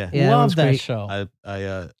you. Yeah. Yeah, that one's Love that great. show.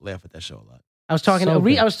 I laugh at that show a lot. I was talking. So I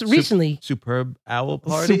good. was recently. Superb Owl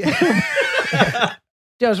Party. I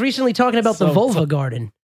was recently talking about the So vulva fu-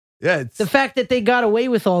 garden. Yeah, it's The fact that they got away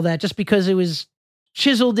with all that just because it was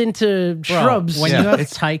chiseled into Bro, shrubs. When Yeah. you have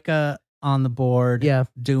It's- Taika on the board, Yeah.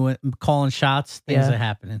 calling shots, things Yeah. are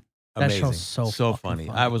happening. That amazing. show's so fucking funny.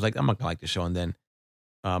 funny. I was like, I'm not gonna like the show, and then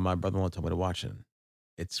my brother-in-law told me to watch it.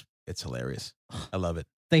 It's hilarious. I love it.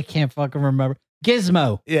 They can't fucking remember.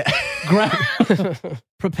 Gizmo, Yeah.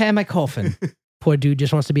 prepare my coffin. Poor dude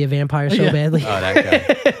just wants to be a vampire so Yeah. badly. Oh,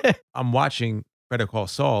 that guy. I'm watching Better Call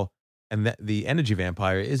Saul, and the energy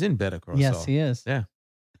vampire is in Better Call Saul. Yes, he is. Yeah.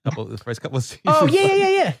 The first couple of seasons. Oh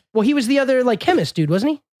yeah. Well, he was the other like chemist dude,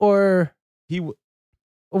 wasn't he? Or He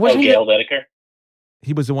wasn't he? Gail Dedeker.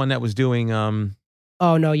 he was the one that was doing.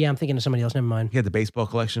 Oh no, yeah, I'm thinking of somebody else. Never mind. He had the baseball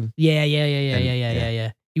collection. Yeah.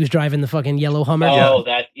 And- He was driving the fucking yellow Hummer. Oh,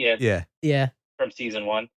 that yeah, Yeah. from season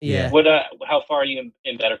 1. Yeah. What? How far are you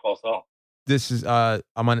in Better Call Saul? This is I'm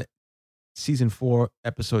on season 4,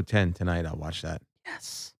 episode 10 tonight. I'll watch that.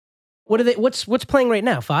 Yes. What are they? What's playing right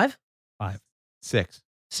now? 5, 6.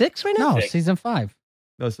 6 right now? No, Six. season 5.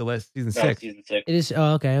 No, it's the last season No, 6. season 6. It is.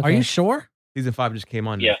 Oh, okay. Are you sure? Season 5 just came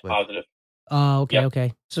on Yeah, Netflix. positive. Oh, okay. Yep.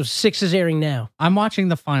 Okay. So 6 is airing now. I'm watching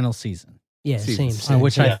the final season, Yeah. Season Same.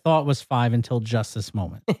 which Yeah. I thought was 5 until just this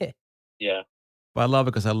moment. Yeah. But I love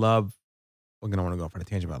it because I love. We're gonna want to go off on a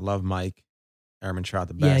tangent, but I love Mike Airman Trout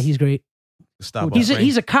the Yeah, best. he's great. Gustavo He's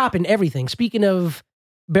Fring. a cop in everything. Speaking of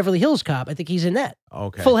Beverly Hills Cop, I think he's in that.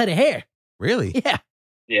 okay. Full head of hair. Really? Yeah.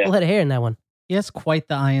 Yeah. Full head of hair in that one. He has quite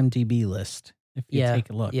the IMDb list. If you Yeah. take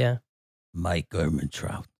a look. Yeah. Mike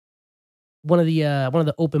Ehrmantraut. One of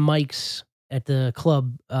the open mics at the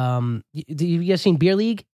club. Do you guys seen Beer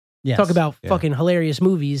League? Yes. Talk about Yeah. fucking hilarious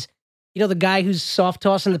movies. You know the guy who's soft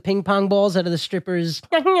tossing the ping pong balls out of the strippers.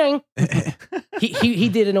 he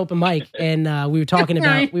did an open mic, and we were talking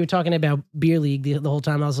about Beer League the whole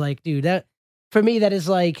time. I was like, dude, that for me that is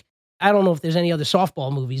like, I don't know if there's any other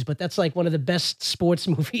softball movies, but that's like one of the best sports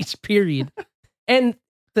movies. Period. And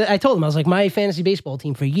I told him, I was like, my fantasy baseball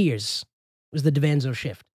team for years was the Devanzo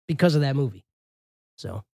Shift because of that movie.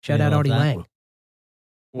 So shout Yeah, out love Artie that. Lang.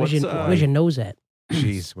 What's, Where's your nose at?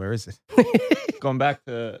 Jeez, where is it? going back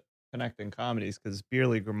to connecting comedies, because Beer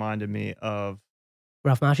League reminded me of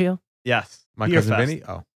Ralph Macchio? yes, My Beer cousin Fest. Vinny.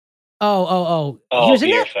 Oh, Oh. Oh, He was in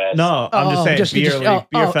Beer that? Fest. No, I'm Oh, just saying just- Beer just- League, oh,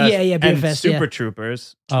 Beer oh, Fest, yeah, Beer and Fest, yeah. Super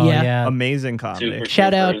Troopers. Oh Yeah. yeah. Amazing comedy. Super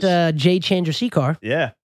Shout out Troopers. Jay Chandrasekhar.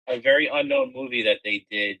 Yeah, A very unknown movie that they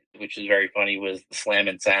did, which is very funny, was Slam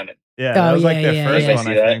and Salmon. yeah. Oh, That was like yeah, their yeah, first yeah. one,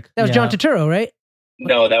 See I that? think. That was Yeah. John Turturro, right?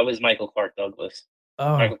 No, that was Michael Clark Douglas.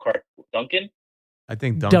 Oh, Michael Clark Duncan? I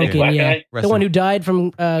think Duncan, Big black yeah. guy? Rest The one in- who died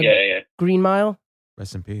from Yeah. Green Mile?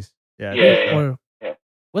 Rest in peace. Yeah, Yeah. Or Yeah.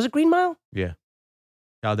 was it Green Mile?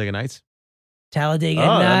 Talladega Nights. Talladega Oh,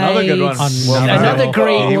 Nights. another good one. Well, Another Ferrell.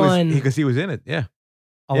 great He one. because he was in it. Yeah.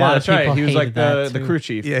 A yeah, lot that's of people right. He was like hated that the too. crew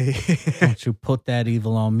chief. Yeah. Don't you put that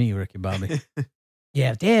evil on me, Ricky Bobby.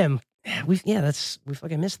 Yeah, damn. We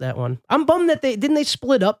fucking missed that one. I'm bummed that they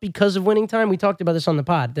split up because of Winning Time. We talked about this on the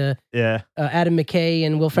pod. The Yeah, Adam McKay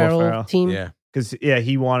and Will Ferrell, Ferrell. team. Yeah. because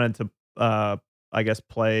he wanted to, I guess,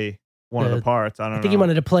 play one of the parts. I don't know. I think he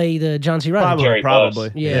wanted to play the John C. Reilly. probably, Jerry probably,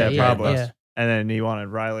 Buss. Yeah, probably. yeah. And then he wanted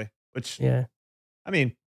Riley, which Yeah. I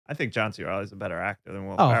mean, I think John C. Reilly's a better actor than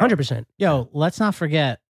Will Oh, Ferrell. 100%. Yo, let's not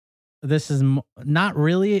forget, this is not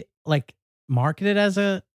really like marketed as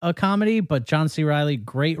a comedy, but John C. Reilly,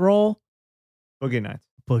 great role. Boogie Nights.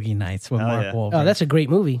 Boogie Nights with Hell Mark yeah. Wahlberg. Oh, that's a great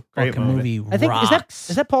movie. Great fucking movie. I think rocks.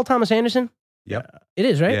 is that Paul Thomas Anderson? Yep. It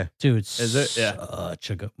is, right? Yeah. Dude, Is it? Yeah. such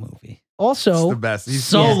a good movie. It's Also, the best. He's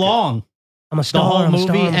So yeah. long. I'm a The star. whole I'm a movie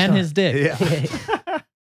star, I'm a and star. his dick. Yeah.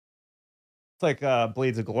 It's like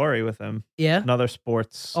Blades of Glory with him. Yeah. Another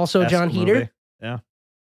sports. Also John Heder.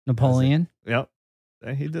 Napoleon. Yep.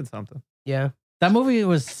 He did something. Yeah. That movie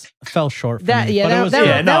fell short for That me. yeah, but it that, was that,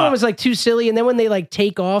 yeah, one, no. that one was like too silly. And then when they like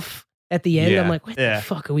take off at the end, Yeah. I'm like, what Yeah. the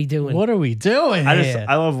fuck are we doing? what are we doing here?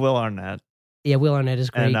 I love Will Arnett Yeah, Will Arnett is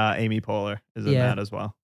great. and Amy Poehler is in Yeah. that as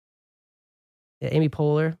well. Yeah, Amy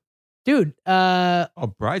Poehler. Dude, Oh,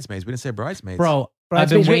 Bridesmaids. We didn't say Bridesmaids. Bro, I've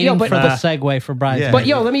Bridesmaids, been waiting yo, for but- the segue for Bridesmaids. Yeah. but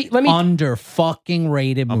yo, let me Under fucking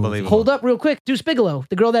rated movie. Unbelievable. hold up real quick. Deuce Bigelow,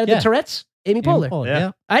 the girl that had Yeah. the Tourette's, Amy Poehler. Yeah.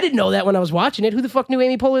 Yeah. I didn't know that when I was watching it. Who the fuck knew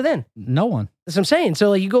Amy Poehler then? No one. That's what I'm saying. So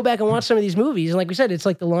like you go back and watch some of these movies, and like we said, it's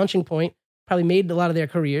like the launching point. Probably made a lot of their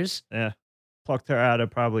careers. Yeah. Plucked her out of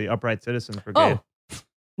probably Upright Citizens Brigade. Oh,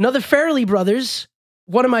 another Farrelly brothers.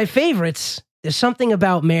 One of my favorites. There's something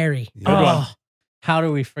about Mary. Yeah. one. How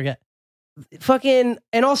do we forget? Fucking,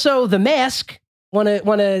 and also The Mask. Want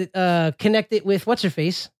to connect it with what's her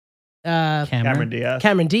face? Cameron Diaz.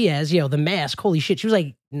 Cameron Diaz. Yo, The Mask. Holy shit, she was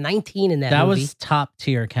like 19 in that movie. was top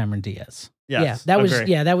tier Cameron Diaz. Yes, yeah, that was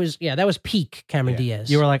agree. that was peak Cameron Yeah.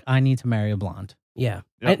 Diaz. You were like, I need to marry a blonde. yeah.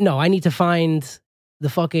 Yep. No, I need to find the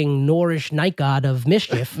fucking Noorish night god of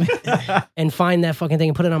mischief and find that fucking thing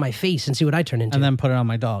and put it on my face and see what I turn into. And then put it on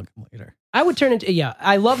my dog later. I would turn into, yeah,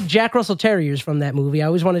 I love Jack Russell Terriers from that movie. I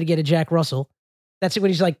always wanted to get a Jack Russell. That's it when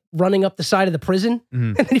he's like running up the side of the prison Mhm.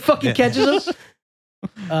 and then he fucking Yeah. catches him.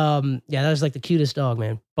 Yeah, that was like the cutest dog,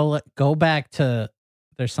 man. But go back to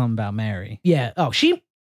There's Something About Mary. Yeah. Oh,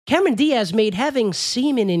 Cameron Diaz made having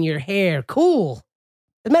semen in your hair cool.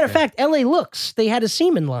 As a matter of fact, LA Looks, they had a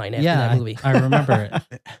semen line after that movie. I remember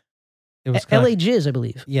it. It was LA Jizz, I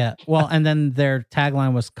believe. Yeah. Well, and then their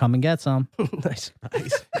tagline was "Come and get some." Nice.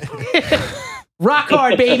 Nice. Rock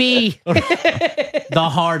hard, baby. The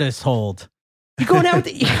hardest hold. You're going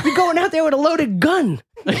out there with a loaded gun.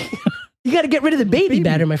 You got to get rid of the baby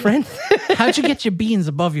batter, my friend. How'd you get your beans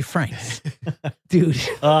above your franks? Dude.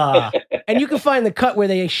 And you can find the cut where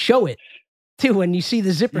they show it too when you see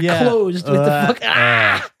the zipper Yeah. closed with the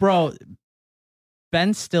fuck. Bro,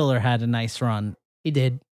 Ben Stiller had a nice run. He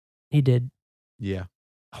did. Yeah.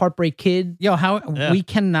 Heartbreak Kid. Yo, Yeah. we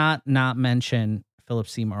cannot not mention Philip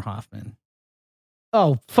Seymour Hoffman.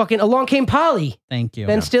 Oh, fucking Along Came Polly. Thank you.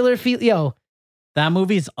 Ben Stiller. Yo, That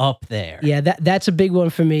movie's up there. yeah, that's a big one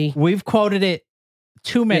for me. We've quoted it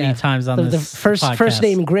too many Yeah. times on The this first podcast.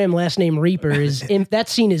 name Grimm, last name Reaper is that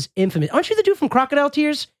scene is infamous. Aren't you the dude from Crocodile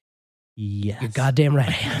Tears? Yes. You're goddamn right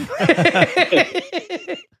I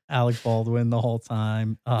am. Alec Baldwin the whole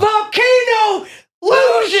time. Volcano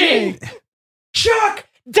lusion, Chuck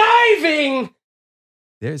diving.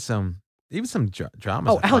 There's even some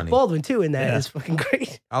dramas. Oh, are Alec funny. Baldwin too in that is Yeah. fucking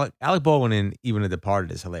great. Alec Baldwin in even The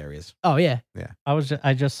Departed is hilarious. Oh yeah,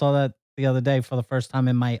 I just saw that the other day for the first time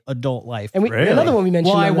in my adult life. and Really? another one we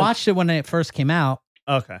mentioned. Well, I on the- watched it when it first came out,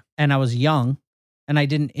 Okay. and I was young, and I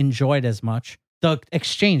didn't enjoy it as much. The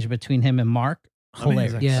exchange between him and Mark,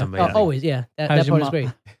 hilarious. Amazing. Yeah, Amazing. always. Yeah, that How's your part is mo-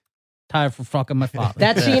 great. Tired from fucking my father.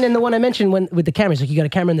 That scene and the one I mentioned with the cameras, like you got a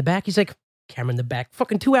camera in the back. He's like, camera in the back.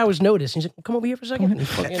 Fucking 2 hours notice. And he's like, come over here for a second. And he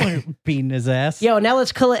fucking- beating his ass. Yo, now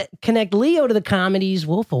let's connect Leo to the comedies.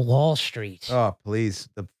 Wolf of Wall Street. Oh, please.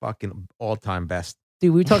 The fucking all-time best.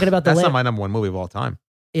 Dude, we were talking about the That's not lamp. my number one movie of all time.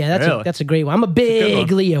 Yeah, Really? that's a great one. I'm a good big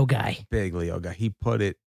one. Leo guy. Big Leo guy. He put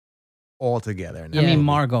it all together. in I that Yeah. mean, movie.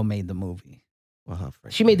 Margot made the movie. Well,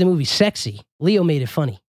 She made the movie sexy. Leo made it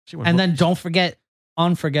funny. She went And for- then don't forget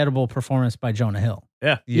unforgettable performance by Jonah Hill.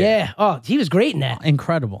 Yeah. Oh, he was great in that.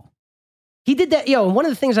 Incredible. He did that. Yo, and one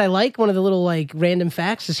of the things I like, one of the little like random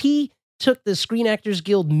facts, is he took the Screen Actors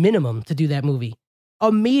Guild minimum to do that movie.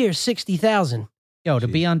 A mere $60,000. Yo, to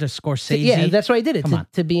Jeez. be under Scorsese. Yeah, that's why he did it Come on.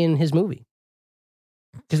 to be in his movie.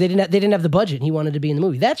 Because they didn't have the budget. And he wanted to be in the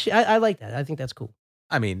movie. I like that. I think that's cool.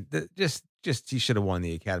 I mean, just he should have won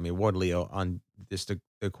the Academy Award, Leo, on just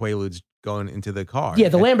the Quaaludes going into the car. Yeah,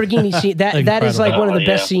 the Lamborghini scene. That is like one of the Incredible.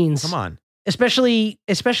 best scenes. Come on.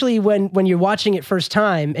 Especially when you're watching it first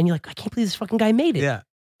time and you're like, I can't believe this fucking guy made it. Yeah.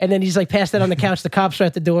 And then he's like passed out on the couch. The cops are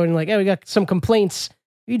at the door and like, hey, we got some complaints.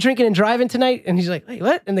 Are you drinking and driving tonight? And he's like, wait,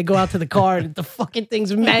 what? And they go out to the car and the fucking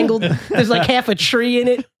thing's mangled. There's like half a tree in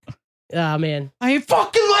it. Oh, man. I ain't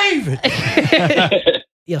fucking leaving.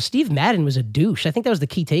 Yo, Steve Madden was a douche. I think that was the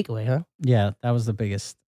key takeaway, huh? Yeah, that was the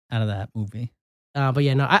biggest out of that movie. But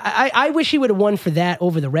yeah, no, I wish he would have won for that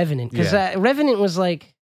over The Revenant, because Revenant was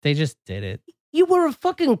like, They just did it. you were a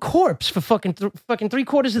fucking corpse for fucking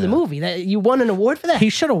 3/4 of the movie. That you won an award for that. He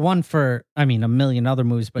should have won for, a million other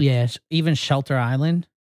movies, but Yeah. even Shelter Island.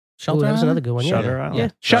 That was another good one. Shutter yeah. Island. Yeah,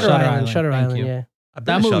 Shutter Island. Shutter Thank Island. you. Yeah, I've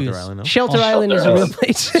That been to movie Shelter was- Island. though. Shelter Island is a real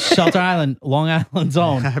place. Shelter Island, Long Island's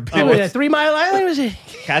own. Oh, yeah, 3 Mile Island was it?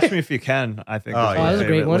 Catch Me If You Can, I think. Oh, was yeah. my that was a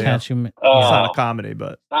great favorite, one. Leo. Catch you. It's not a comedy,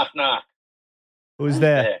 but Knock, knock. who's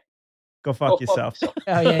there? Go fuck yourself.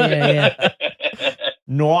 Oh yeah.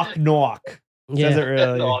 Knock, knock. Says it Yeah.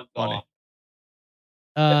 really Knock, funny.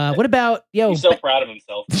 knock. What about He's so proud of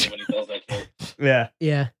himself when he tells that joke. Yeah.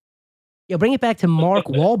 Yeah. Yo, bring it back to Mark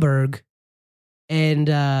Wahlberg and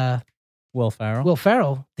Will Ferrell. Will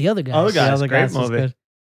Ferrell, the other guy. Other guy. The other great guys was movie. good.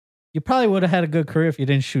 You probably would have had a good career if you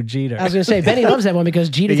didn't shoot Jeter. I was gonna say Benny loves that one because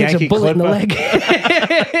Jeter The takes a Yankee bullet in the Clipper.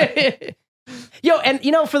 leg. Yo, and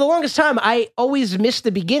for the longest time, I always missed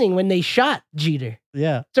the beginning when they shot Jeter.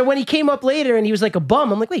 Yeah. So when he came up later and he was like a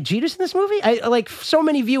bum, I'm like, wait, Jeter's in this movie? I like so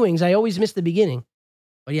many viewings, I always missed the beginning.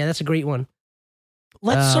 But yeah, that's a great one.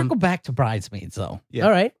 Let's circle back to Bridesmaids, though. Yeah.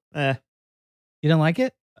 All right. Eh, You didn't like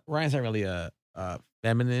it? Ryan's not really a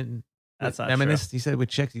feminine. That's not feminist. He said with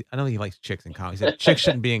chicks. I know he likes chicks in comedy. He said chicks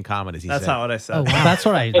shouldn't be in comedies. He that's said. not what I said. Oh, wow. That's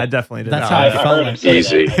what I. I definitely did. That's not. how I I've felt heard him like- say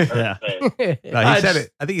Easy. that. I've heard him Yeah. say it. No, I he said just-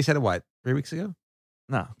 it. I think he said it. What 3 weeks ago?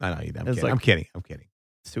 No, No, I'm It was kidding. like- I'm kidding. I'm kidding.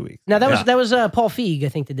 it's 2 weeks. Now that Yeah. was Paul Feig, I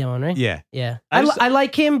think, did that one, right? Yeah. Yeah. I just- I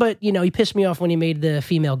like him, but he pissed me off when he made the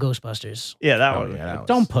female Ghostbusters. Yeah, that Oh, one. yeah, that was-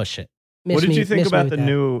 Don't push it. What did you think about the that.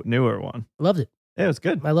 newer one? Loved it. Yeah, it was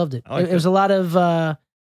good. I loved it. I liked It was a lot of,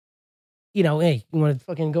 hey, you want to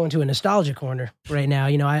fucking go into a nostalgia corner right now?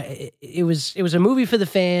 It was a movie for the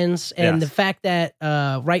fans, and Yes. the fact that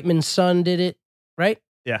Reitman's son did it, right?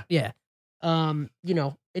 Yeah. Yeah.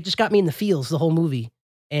 It just got me in the feels the whole movie,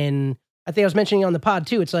 and I think I was mentioning on the pod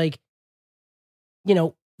too. It's like,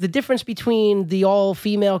 the difference between the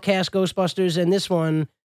all-female cast Ghostbusters and this one.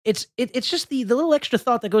 It's just the little extra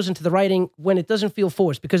thought that goes into the writing when it doesn't feel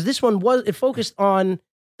forced, because this one it focused on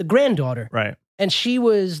the granddaughter, Right. and she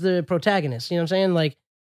was the protagonist. You know what I'm saying? Like,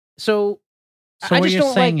 so So I what just you're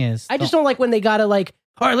don't saying like. is, I just don't like when they gotta like,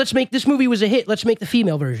 all right, let's make this movie was a hit. Let's make the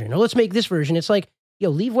female version, or let's make this version. It's like, yo,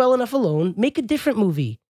 leave well enough alone. Make a different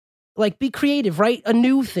movie. Like, be creative. Write a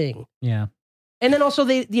new thing. Yeah. And then also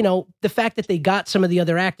they, the fact that they got some of the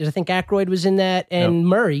other actors. I think Aykroyd was in that and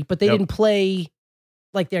Murray, but they Yep. didn't play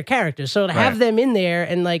like their characters. So to have Right. them in there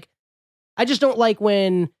and like, I just don't like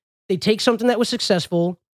when they take something that was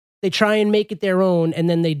successful, they try and make it their own, and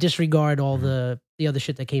then they disregard all the other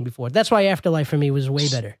shit that came before. That's why Afterlife for me was way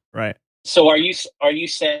better. Right. So are you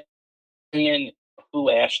saying who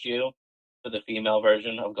asked you for the female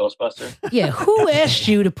version of Ghostbuster? Yeah, who asked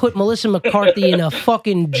you to put Melissa McCarthy in a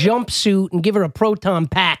fucking jumpsuit and give her a proton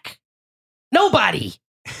pack? Nobody.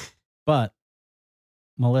 But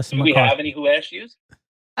Melissa Do we McCarthy. have any who asked yous?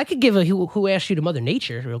 I could give a who asked you to Mother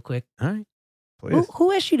Nature real quick. All right. Please.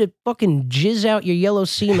 Who asked you to fucking jizz out your yellow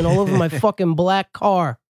semen all over my fucking black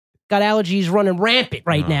car? Got allergies running rampant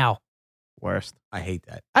right now. Worst. I hate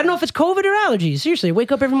that. I don't know if it's COVID or allergies. Seriously, I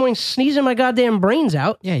wake up every morning sneezing my goddamn brains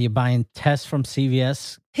out. Yeah, you're buying tests from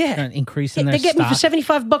CVS, Yeah. increasing They their get me for stock.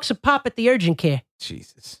 $75 a pop at the urgent care.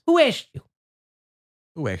 Jesus. Who asked you?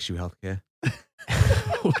 Who asked you healthcare?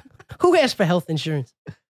 Who asked for health insurance?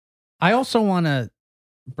 I also want to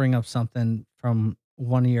bring up something from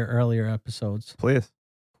one of your earlier episodes. Please.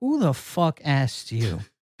 Who the fuck asked you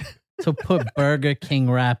to put Burger King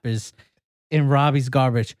wrappers in Robbie's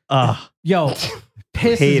garbage? Yo,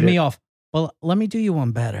 pisses Hate me it. off. Well, let me do you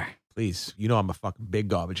one better. Please. You know I'm a fucking big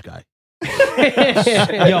garbage guy.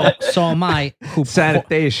 Yo, so am I,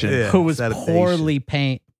 Sanitation. Yeah. who was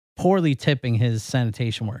Sanitation. poorly tipping his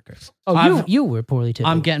sanitation workers. Oh, I've- you were poorly tipping.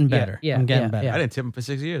 I'm getting Yeah, better. yeah, I'm getting yeah, better. yeah. I didn't tip him for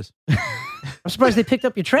 6 years. I'm surprised they picked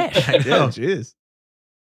up your trash. Yeah, jeez.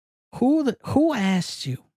 Who asked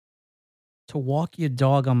you to walk your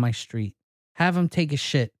dog on my street, have him take a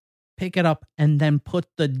shit, pick it up, and then put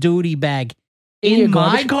the duty bag In your in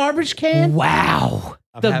my garbage? garbage can? Wow.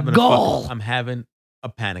 I'm The having gall. I'm having a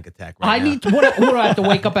panic attack right now. What do I have to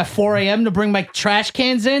wake up at 4 a.m. to bring my trash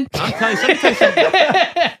cans in? I'm telling you, let me tell you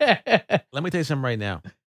something. Let me tell you something right now.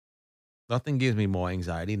 Nothing gives me more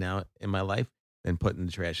anxiety now in my life than putting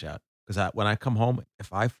the trash out. Because when I come home,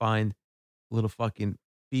 if I find little fucking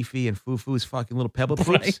Fifi and Fufu's fucking little pebble poops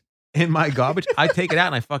Right. in my garbage, I take it out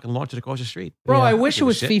and I fucking launch it across the street. Bro, Yeah. I wish it Give a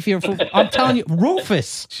was shit. Fifi or I'm telling you,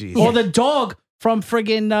 Rufus. Jeez. Or the dog from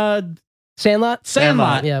friggin' Sandlot?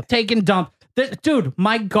 Sandlot Yeah. taking dump. Dude,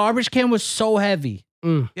 my garbage can was so heavy.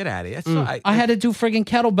 Get out of here. That's Mm. so- I had to do friggin'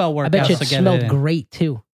 kettlebell workouts I bet you it to get smelled it in. great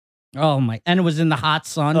too. Oh my! And it was in the hot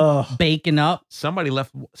sun, baking up. Somebody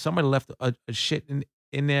left a shit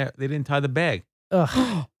in there. They didn't tie the bag.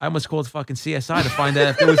 Ugh. I almost called fucking CSI to find out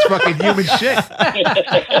if it was fucking human shit.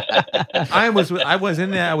 I was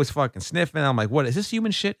in there. I was fucking sniffing. I'm like, what is this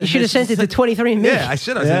human shit? You should have sent it to 23andMe. Yeah, I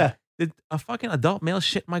should have. Yeah. Did a fucking adult male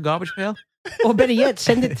shit in my garbage pail? Or better yet,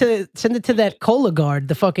 send it to that Cologuard,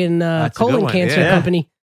 the fucking colon cancer company.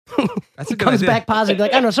 That's He comes back positive,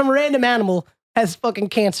 like, I don't know, some random animal has fucking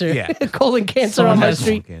cancer. Yeah. Colon cancer Someone on my has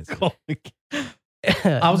street.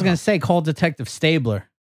 I was gonna say, call Detective Stabler.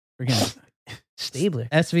 Freaking Stabler.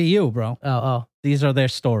 SVU, bro. Oh. These are their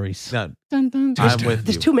stories. No, Dun, dun, dun. I'm with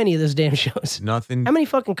There's you. too many of those damn shows. Nothing. How many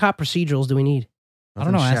fucking cop procedurals do we need? I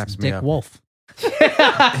don't know. nothing Ask chaps me Dick up. Wolf.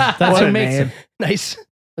 That's That's who who makes makes it. Nice.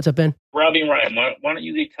 What's up, Ben? Robbie and Ryan, why don't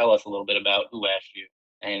you tell us a little bit about who asked you?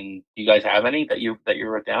 And do you guys have any that you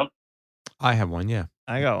wrote down? I have one. Yeah.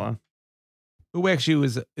 I got one. Who actually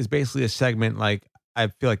is basically a segment like I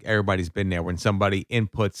feel like everybody's been there when somebody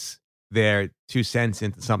inputs their 2 cents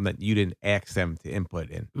into something that you didn't ask them to input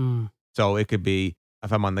in. Mm. So it could be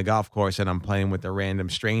if I'm on the golf course and I'm playing with a random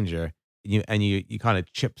stranger you kind of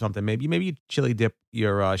chip something. Maybe you chili dip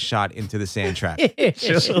your shot into the sand trap.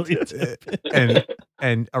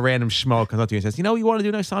 and a random schmo comes up to you and says, you want to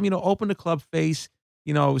do next time? Open the club face,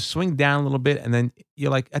 swing down a little bit. And then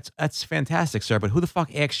you're like, that's fantastic, sir. But who the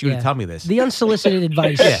fuck asked you to tell me this? The unsolicited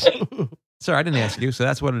advice. Yeah. Sir, I didn't ask you. So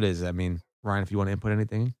that's what it is. I mean, Ryan, if you want to input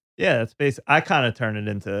anything. Yeah, that's basic. I kind of turn it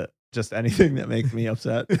into just anything that makes me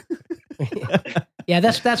upset. Yeah,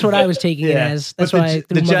 that's what I was taking it as. That's why I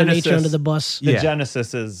threw Mother Nature under the bus. The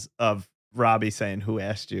genesis is of Robbie saying, who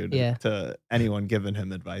asked you Yeah. to anyone giving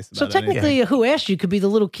him advice about So technically, who asked you could be the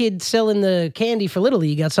little kid selling the candy for Little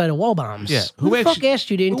League outside of Wall Bombs. Yeah. Who the fuck asked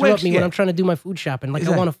you to interrupt me when I'm trying to do my food shopping? Like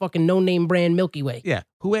I want a fucking no-name brand Milky Way. Yeah.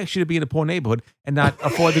 Who asked you to be in a poor neighborhood and not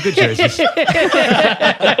afford the good jerseys?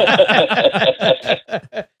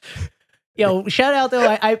 Yo, shout out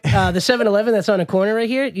though. I the 7-Eleven that's on the corner right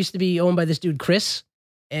here. It used to be owned by this dude Chris,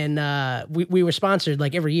 and we were sponsored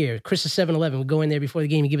like every year. Chris's 7-Eleven would go in there before the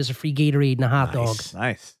game and give us a free Gatorade and a hot dog.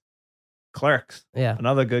 Nice. Clerks. Yeah.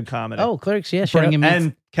 Another good comedy. Oh, Clerks. Yeah. Shout out.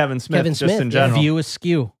 And Kevin Smith. Just in general. View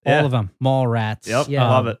Askew. All of them. Mallrats. Yep. Yeah.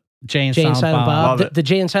 Love it. Jay and Silent Bob. Love it. The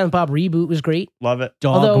Jay and Silent Bob reboot was great. Love it.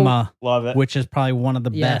 Dogma. Love it. Which is probably one of the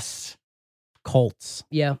best cults.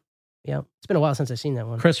 Yeah. Yeah. It's been a while since I've seen that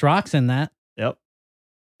one. Chris Rock's in that. Yep.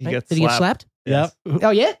 He Right? gets Did he get slapped? Yes.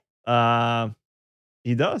 Oh, yeah?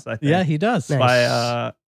 He does, I think. Yeah, he does. Nice.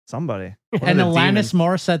 By somebody. One And of the Alanis demons.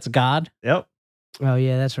 Morissette's God. Yep. Oh,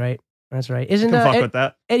 yeah, that's right. That's right. I Isn't can fuck with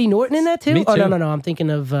that. Eddie Norton in that too? Me Oh, too. no. I'm thinking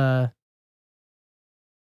of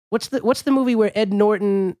what's the movie where Ed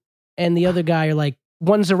Norton and the other guy are like,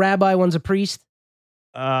 one's a rabbi, one's a priest?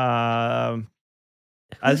 It's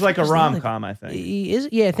like a is the other- rom-com, I think.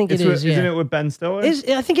 Yeah, I think it is. Isn't Yeah. it with Ben Stiller?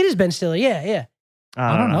 I think it is Ben Stiller. Yeah.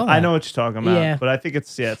 I don't know. that. I know what you're talking about. Yeah. But I think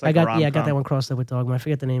it's like I got a rom-com. I got that one crossed up with Dogma. I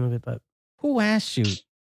forget the name of it, but Who asked you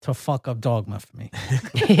to fuck up Dogma for me?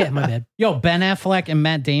 yeah, my bad. Yo, Ben Affleck and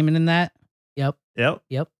Matt Damon in that. Yep.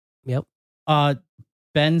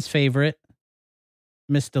 Ben's favorite,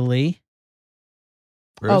 Mr. Lee,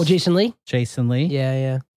 Oh, Jason Lee? Jason Lee.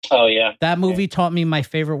 Yeah. Oh yeah. That movie taught me my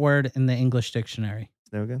favorite word in the English dictionary.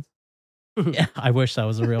 Snoogans? Yeah, I wish that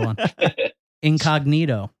was a real one.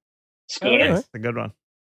 Incognito. Scooter. Alright. That's a good one.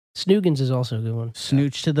 Snoogans is also a good one.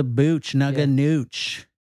 Snooch to the booch, nugga nooch.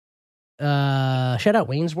 Shout out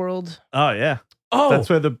Wayne's World. Oh, yeah. Oh, That's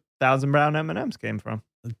where the 1,000 Brown M&Ms came from.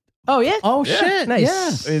 Oh, yeah? oh Yeah. shit. Nice.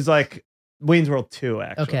 Yeah. He's like Wayne's World 2,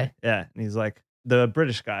 actually. Okay. Yeah. And he's like the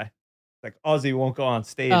British guy. Like, Ozzy won't go on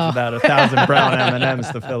stage Oh. without 1,000 Brown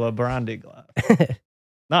M&Ms to fill a brandy glass.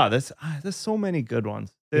 No, there's so many good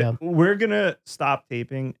ones. Yeah. We're going to stop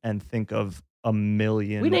taping and think of a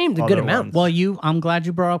million. We named a good other amount. ones. Well, I'm glad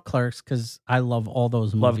you brought up Clerks because I love all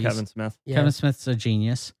those Love movies. Kevin Smith. Yeah. Kevin Smith's a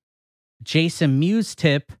genius. Jason Mewes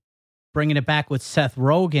tip, bringing it back with Seth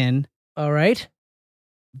Rogen, All right.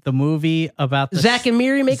 the movie about the Zach and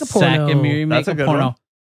Miri make a porno. Zach and Miri make That's a a good porno. one.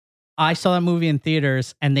 I saw that movie in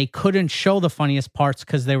theaters and they couldn't show the funniest parts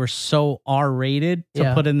because they were so R-rated to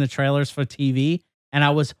Yeah. put in the trailers for TV, and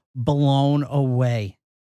I was blown away.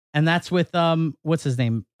 And that's with what's his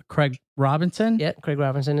name? Craig Robinson? Yeah, Craig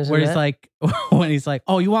Robinson is in Where he's that. like, when he's like,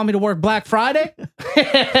 "Oh, you want me to work Black Friday?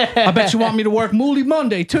 I bet you want me to work Moody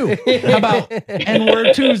Monday too. How about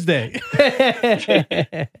N-word Tuesday?"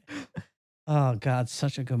 Oh God,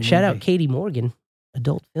 such a good movie. Shout out Katie Morgan,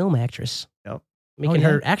 adult film actress. Yep. Making Oh,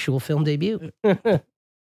 her actual film debut. That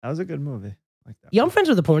was a good movie. Like that. Yeah, I'm friends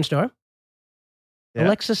with a porn star. Yeah.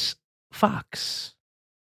 Alexis Fox.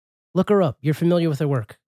 Look her up. You're familiar with her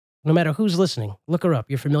work. No matter who's listening, look her up.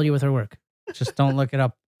 You're familiar with her work. Just don't look it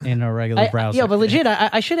up in a regular browser. Yeah, but legit,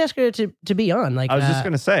 I should ask her to be on. Like, I was just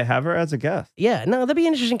gonna say, have her as a guest. Yeah, no, that'd be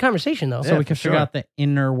an interesting conversation though. So we can figure out the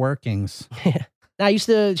inner workings. I used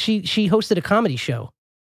to. She hosted a comedy show,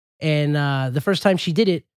 and the first time she did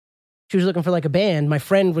it, she was looking for like a band. My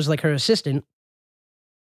friend was like her assistant,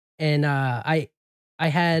 and I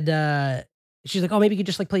had. She's like, oh, maybe you could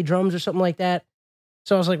just like play drums or something like that.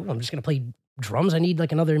 So I was like, well, I'm just gonna play drums. I need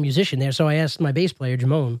like another musician there. So I asked my bass player,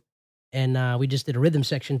 Jamone, and we just did a rhythm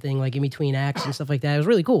section thing, like in between acts and stuff like that. It was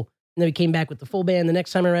really cool. And then we came back with the full band the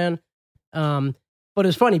next time around. But it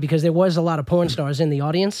was funny because there was a lot of porn stars in the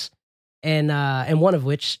audience, and one of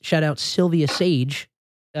which, shout out Sylvia Sage,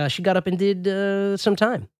 she got up and did some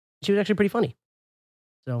time. She was actually pretty funny.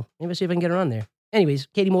 So maybe see if I can get her on there. Anyways,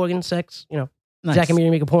 Katie Morgan, sex, Nice. Zach and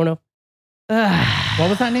Miri make a porno. What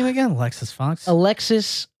was that name again? Alexis Fox?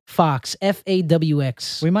 Alexis Fox,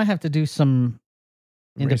 FAWX. We might have to do some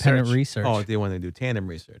independent research. Oh, they want to do tandem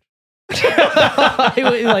research.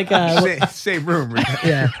 Like, Same room.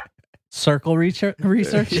 yeah. Circle research?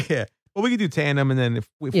 Yeah. Well, we could do tandem, and then if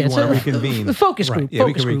we Yeah, want to reconvene. The focus group. Yeah,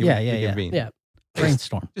 we Focus can group. reconvene. Yeah.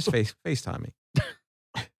 Brainstorm. Just FaceTime me.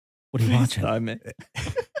 What are you watching?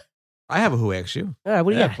 I have a Who Asked You. All right,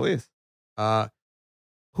 what do you got? Please.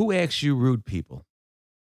 Who asked you rude people?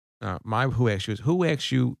 My Who Asked You is, who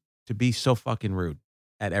asked you to be so fucking rude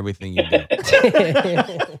at everything you do?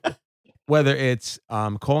 Whether it's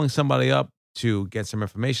calling somebody up to get some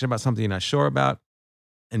information about something you're not sure about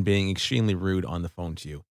and being extremely rude on the phone to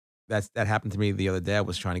you. That happened to me the other day. I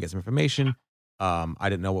was trying to get some information. I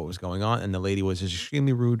didn't know what was going on, and the lady was just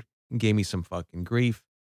extremely rude and gave me some fucking grief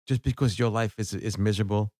just because your life is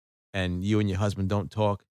miserable and you and your husband don't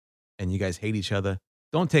talk and you guys hate each other.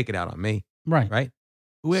 Don't take it out on me. Right.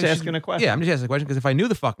 Who Just asked asking you- a question. Yeah, I'm just asking a question because if I knew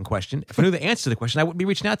the fucking question, if I knew the answer to the question, I wouldn't be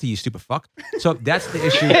reaching out to you, stupid fuck. So that's the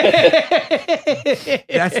issue.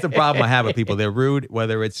 That's the problem I have with people. They're rude,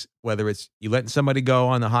 whether it's you letting somebody go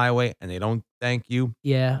on the highway and they don't thank you.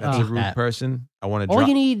 Yeah. That's a rude person. I want to All drop.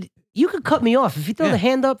 you need, you could cut me off. If you throw the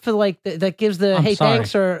hand up for like, that gives the, I'm hey, sorry.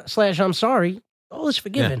 thanks or / I'm sorry, all is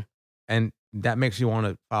forgiven. And that makes you want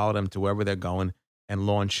to follow them to wherever they're going and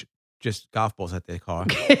launch just golf balls at their car.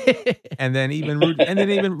 And then even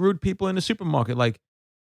rude people in the supermarket. Like,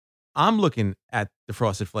 I'm looking at the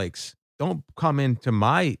Frosted Flakes. Don't come into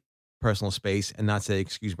my personal space and not say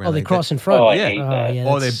excuse me. Oh, they like cross that. in front. Oh, I Yeah. hate that.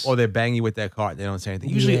 Yeah, Or they bang you with their cart. They don't say anything.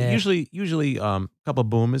 Yeah. Usually a couple of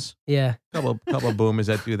boomers. Yeah. Couple of boomers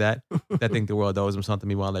that do that think the world owes them something.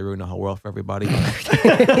 Meanwhile, they ruin the whole world for everybody.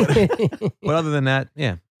 But other than that,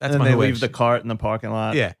 yeah, that's And then my they Who leave Asked the You. cart in the parking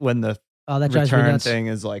lot. Yeah. When the Oh, that drives me return nuts. thing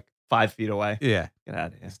is like 5 feet away. Yeah, Get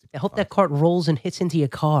out of here. I hope that cart rolls and hits into your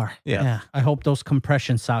car. yeah. I hope those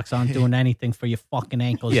compression socks aren't doing anything for your fucking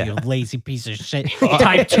ankles, Yeah. you lazy piece of shit.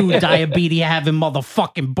 Type 2 diabetes having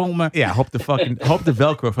motherfucking boomer. Yeah, I hope the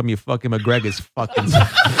Velcro from your fucking McGregor's fucking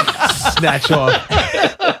snatch off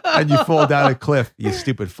and you fall down a cliff. You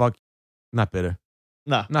stupid fuck. Not bitter.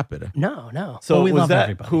 No. Not bitter. No. So Well, we was love that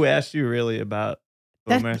everybody. who asked you really about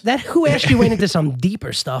boomers? That who asked you went into some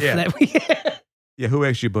deeper stuff. Yeah. That we, Yeah, who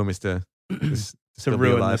asked you boomers to to still be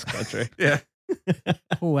ruin alive? this country. Yeah.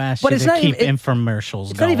 Who asked But you it's to not keep even-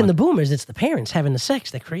 infomercials it's going? not even the boomers. It's the parents having the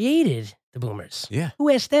sex that created the boomers. Yeah, Who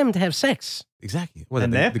asked them to have sex? exactly. Well,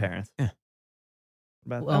 And the- their the- parents. Yeah.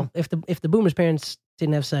 About Well, if the boomers' parents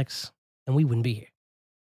didn't have sex, then we wouldn't be here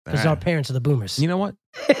because our parents are the boomers. You know what?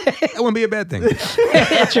 That wouldn't be a bad thing.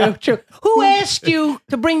 True. Who asked you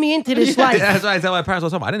to bring me into this life? That's why I tell my parents all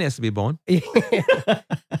the time. I didn't ask to be born.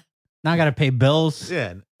 Now I got to pay bills.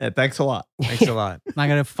 Yeah, Yeah, thanks a lot. thanks a lot. Now I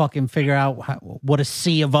got to fucking figure out what a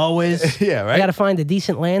C of O is. Yeah, I right. got to find a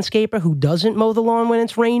decent landscaper who doesn't mow the lawn when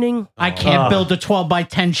it's raining. I can't build a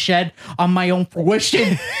 12x10 shed on my own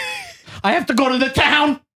fruition. I have to go to the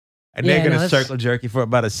town. And they're Yeah, gonna no, that's- circle jerky for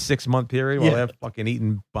about a 6-month period while Yeah. they're fucking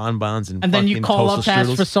eating bonbons and And then you fucking call up toasted to ask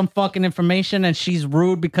strudels. for some fucking information and she's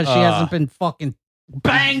rude because she hasn't been fucking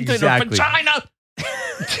banged Exactly. in her vagina.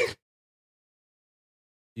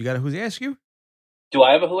 You got a who's asked you? Do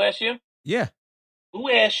I have a who asked you? Yeah. Who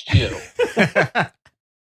asked you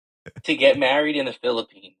to get married in the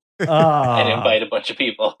Philippines and invite a bunch of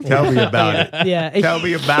people? Tell me about it. Yeah. Tell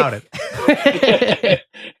me about it.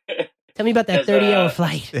 Tell me about that Because, 30-hour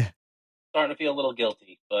flight. Starting to feel a little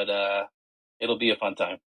guilty, but it'll be a fun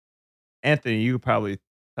time. Anthony, you could probably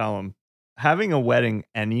tell him having a wedding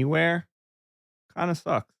anywhere kind of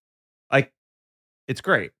sucks. Like, it's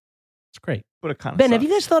great, It's great. but it kind of Ben, sucks. have you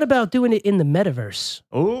guys thought about doing it in the metaverse?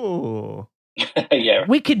 Oh, Yeah.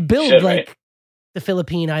 We could build Should, like right? the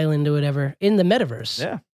Philippine island or whatever in the metaverse.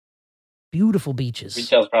 yeah. Beautiful beaches.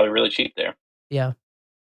 Retail's probably really cheap there. Yeah.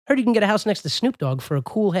 Heard you can get a house next to Snoop Dogg for a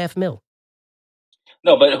cool $500,000.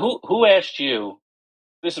 No, but who asked you?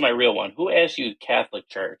 This is my real one. Who asked you Catholic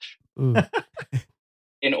Church? Mm.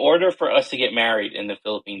 In order for us to get married in the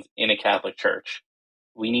Philippines in a Catholic church,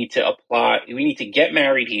 we need to apply. We need to get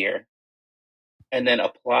married here, and then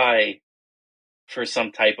apply for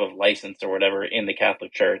some type of license or whatever in the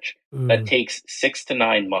Catholic Church. That takes 6 to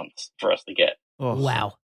 9 months for us to get. Oh.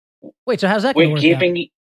 Wow. Wait, so how's that going to work out?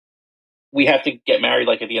 We have to get married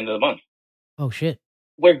like at the end of the month. Oh, shit.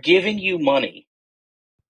 We're giving you money.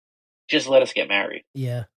 Just let us get married.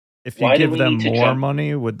 Yeah. If you give them more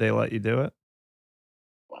money, would they let you do it?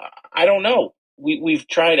 I don't know. We've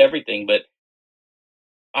tried everything, but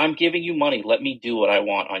I'm giving you money. Let me do what I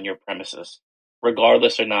want on your premises,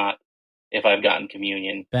 regardless or not if I've gotten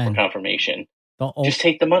communion or confirmation. Just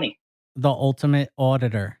take the money. The ultimate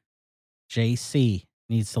auditor, JC,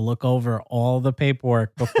 needs to look over all the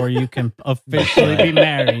paperwork before you can officially be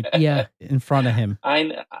married. Yeah. In front of him.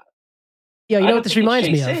 Yeah, you know what this reminds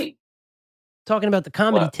me of? Talking about the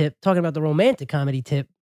comedy tip, talking about the romantic comedy tip.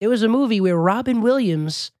 There was a movie where Robin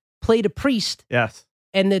Williams played a priest. Yes.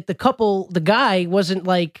 And that the guy wasn't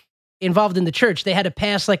like involved in the church. They had to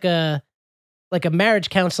pass like a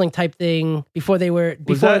marriage counseling type thing before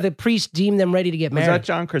the priest deemed them ready to get married. Was that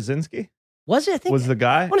John Krasinski? Was it? I think was the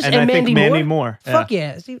guy? And I Mandy think Mandy Moore. Fuck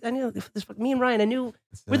yeah. See, I knew this. Me and Ryan, I knew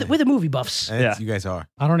we're the movie buffs. Yeah, you guys are.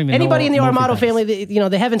 I don't even Anybody know in the Armato family,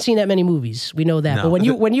 they haven't seen that many movies. We know that. No. But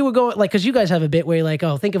when you were going, like, because you guys have a bit where you're like,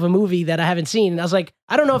 oh, think of a movie that I haven't seen. And I was like,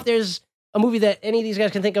 I don't know if there's a movie that any of these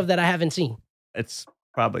guys can think of that I haven't seen. It's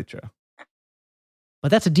probably true. But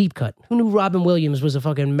that's a deep cut. Who knew Robin Williams was a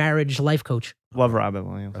fucking marriage life coach? Love Robin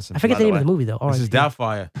Williams. I forget the name of the movie, though. Mrs.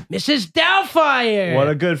 Doubtfire. Mrs. Doubtfire! What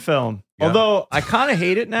a good film. Yeah. Although, I kind of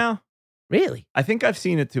hate it now. Really? I think I've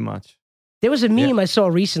seen it too much. There was a meme I saw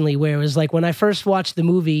recently where it was like, when I first watched the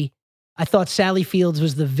movie, I thought Sally Fields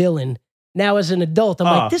was the villain. Now, as an adult, I'm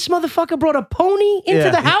like, this motherfucker brought a pony into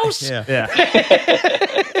the house? Yeah.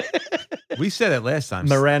 We said it last time.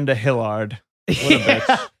 Miranda Hillard. What a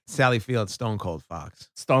bitch. Sally Field, Stone Cold Fox.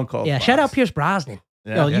 Stone Cold Yeah, Fox. shout out Pierce Brosnan.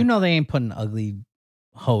 Yo, you know they ain't putting ugly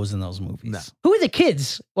hoes in those movies. No. Who are the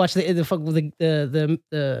kids? Watch the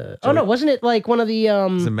oh no, wasn't it like one of the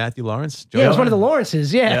Is it Matthew Lawrence? Yeah, it was one of the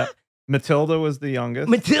Lawrences. Yeah. Matilda was the youngest.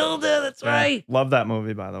 Matilda, that's right. Love that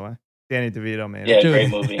movie, by the way. Danny DeVito made it. Yeah, great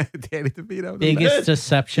movie. Danny DeVito. Biggest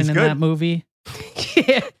deception in that movie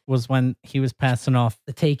was when he was passing off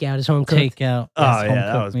the takeout, his home cooked. Takeout. Oh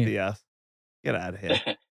yeah, that was BS. Get out of here.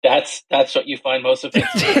 That's what you find most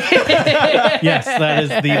offensive. Yes, that is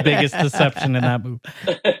the biggest deception in that movie.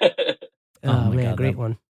 Oh man, God, great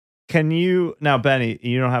one. Can you now, Benny?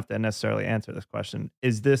 You don't have to necessarily answer this question.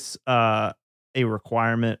 Is this a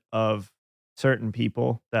requirement of certain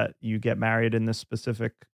people that you get married in this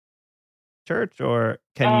specific church, or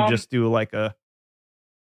can you just do like I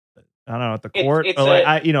don't know, at the court? It's or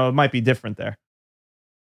like, it might be different there.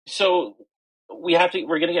 So we're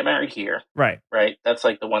going to get married here. Right. That's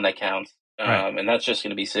like the one that counts. Right. And that's just going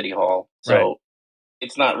to be City Hall. So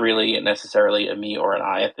it's not really necessarily a me or an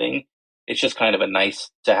I thing. It's just kind of a nice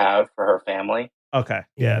to have for her family. Okay.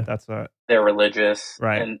 Yeah, that's what. They're religious.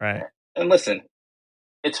 Right. And listen,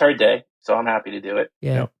 it's her day, so I'm happy to do it.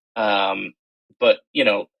 Yeah. But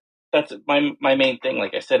that's my main thing.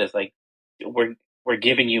 Like I said, is like, we're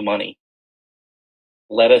giving you money.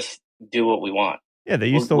 Let us do what we want. Yeah, they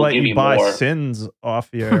used to let you buy sins off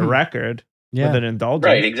your record with an indulgence.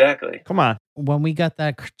 Right, exactly. Come on. When we got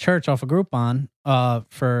that church off of Groupon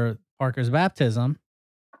for Parker's baptism,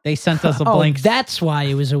 they sent us a blank. That's why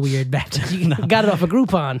it was a weird baptism. You got it off of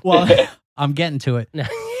Groupon. Well, I'm getting to it.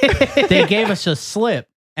 They gave us a slip,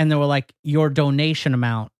 and they were like, your donation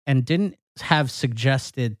amount, and didn't have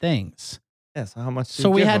suggested things. Yeah, so how much?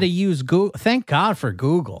 So we had to use Google. Thank God for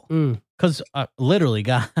Google. Because literally,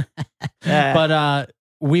 God. But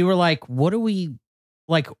we were like, what do we,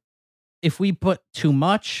 like, if we put too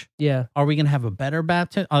much, are we going to have a better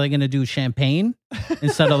baptism? Are they going to do champagne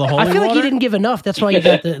instead of the holy I feel water? like he didn't give enough. That's why you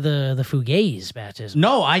got the Fugazi baptism.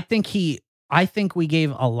 No, I think we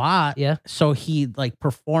gave a lot. Yeah. So he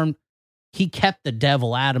performed, he kept the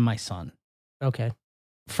devil out of my son. Okay.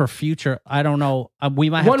 For future, I don't know.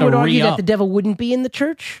 We might have One to would argue re-up. that the devil wouldn't be in the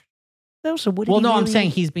church. No, so would Well, no, I'm really?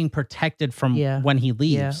 saying he's being protected from when he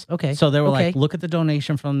leaves. Yeah. Okay. So they were like, look at the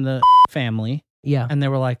donation from the family. Yeah. And they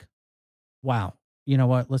were like, wow, you know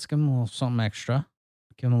what? Let's give him a little something extra.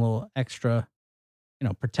 Give him a little extra,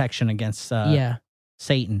 protection against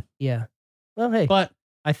Satan. Yeah. Well, hey. But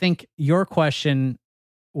I think your question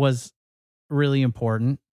was really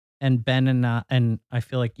important. and Ben and I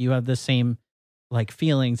feel like you have the same like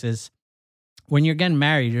feelings, is when you're getting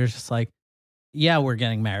married, you're just like, yeah, we're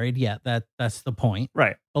getting married. Yeah, that's the point.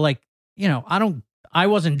 Right. But like, I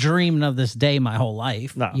wasn't dreaming of this day my whole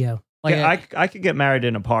life. No. Yeah. Like I could get married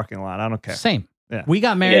in a parking lot. I don't care. same. Yeah. We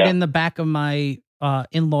got married Yeah. in the back of my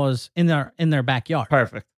in-laws in their backyard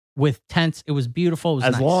Perfect. with tents. It was beautiful. It was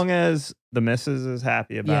As nice. long as the missus is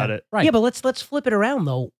happy about it. Right. Yeah, but let's flip it around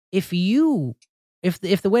though. If the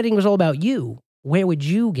wedding was all about you, where would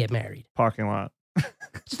you get married? Parking lot.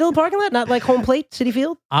 Still a parking lot, not like home plate, City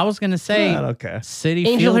Field. I was gonna say I don't care. City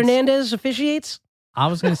Angel Fields. Hernandez officiates. I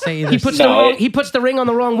was gonna say either He puts he puts the ring on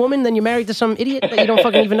the wrong woman. Then you're married to some idiot that you don't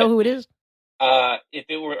fucking even know who it is. If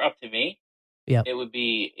it were up to me, Yeah. it would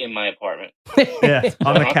be in my apartment. Yeah,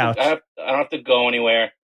 on the couch. I don't have to go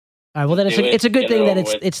anywhere. All right. Well, then Do it, it's a good get thing it that over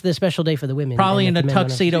with. it's the special day for the women. probably in and a the men don't have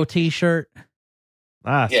to- tuxedo T-shirt.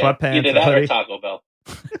 Ah, Yeah, sweatpants, either a that or hoodie. Taco Bell.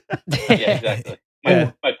 Yeah, exactly.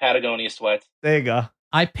 Yeah. My Patagonia sweats. There you go.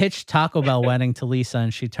 I pitched Taco Bell wedding to Lisa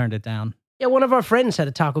and she turned it down. Yeah, one of our friends had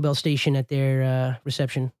a Taco Bell station at their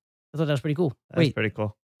reception. I thought that was pretty cool. That's Wait. pretty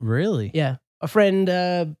cool. Really? Yeah, a friend.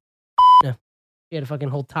 He had a fucking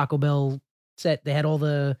whole Taco Bell set. They had all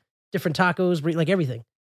the different tacos, like everything.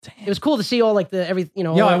 It was cool to see all like the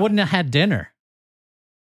Yo, I wouldn't have had dinner.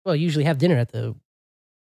 Well, you usually have dinner at the The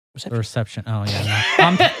reception. reception. Oh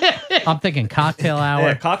yeah. No. I'm thinking cocktail hour.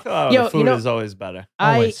 Yeah, cocktail hour. Yo, The food you know- is always better.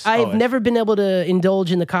 I've always. never been able to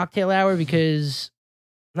indulge in the cocktail hour because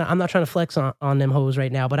I'm not trying to flex on them hoes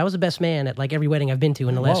right now, but I was the best man at like every wedding I've been to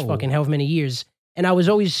in the last Whoa. fucking however many years. And I was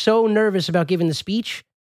always so nervous about giving the speech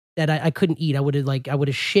that I couldn't eat. I would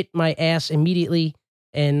have shit my ass immediately.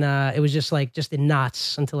 And it was just in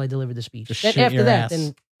knots until I delivered the speech. Just Then shit after your that, ass.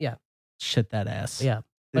 then yeah. Shit that ass. Yeah. Did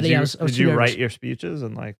But you, yeah, I was did too you nervous. write your speeches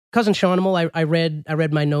and like? Cousin Shawnimal, I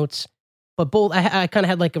read my notes, but both I kind of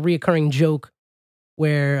had like a reoccurring joke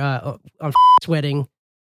where on wedding,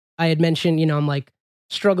 I had mentioned I'm like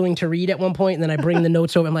struggling to read at one point, and then I bring the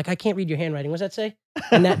notes over. I'm like, I can't read your handwriting. What's that say?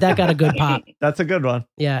 And that got a good pop. That's a good one.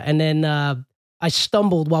 Yeah, and then I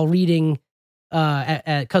stumbled while reading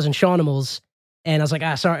at Cousin Shawnimal's, and I was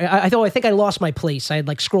like, sorry. I think I lost my place. I had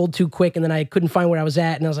like scrolled too quick, and then I couldn't find where I was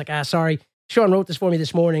at, and I was like, sorry. Sean wrote this for me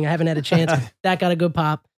this morning. I haven't had a chance. That got a good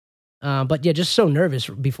pop. But yeah, just so nervous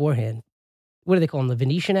beforehand. What do they call them? The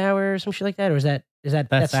Venetian hour or some shit like that? Or is that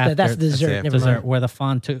that's after. the dessert? after. Never Dessert mind. where the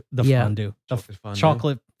fondue, Yeah. Chocolate fondue.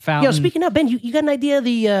 chocolate fountain. Yo, speaking of Ben, you got an idea of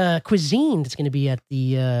the cuisine that's going to be at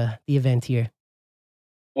the event here?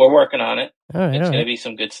 We're working on it. All right, It's all going to right. be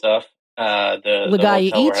some good stuff. The guy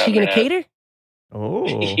you hotel we're eats, you going to having cater? Oh,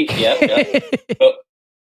 yeah.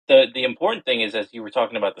 But the important thing is, as you were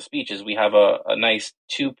talking about the speeches, we have a nice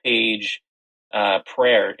 2-page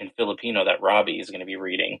prayer in Filipino that Robbie is going to be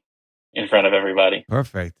reading in front of everybody.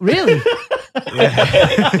 Perfect. Really?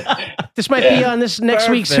 Yeah. This might be on this next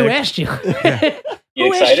week's Who Perfect. Asked You? You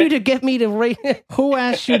Who asked excited? you to get me to rate? Who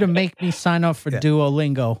asked you to make me sign up for Yeah.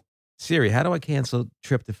 Duolingo? Siri, how do I cancel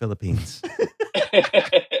trip to Philippines?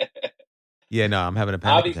 Yeah, no, I'm having a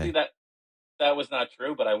panic Obviously, attack. that was not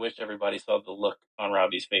true, but I wish everybody saw the look on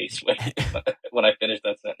Robbie's face when I finished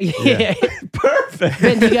that sentence. Yeah. perfect.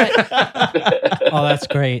 Ben, you got- Oh, that's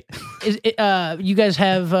great. Is it, you guys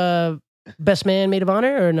have best man maid of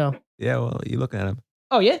honor or no? Yeah, well, you looking at him.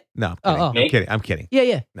 Oh yeah, No, Oh, I'm kidding. oh. I'm Me? kidding. I'm kidding.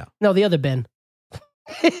 yeah. No. No, the other Ben.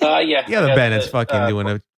 Yeah. The other Ben is the, fucking doing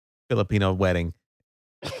a Filipino wedding.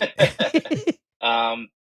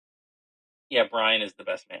 Yeah, Brian is the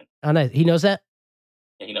best man. Oh, nice. He knows that.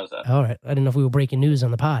 Yeah, he knows that. All right. I didn't know if we were breaking news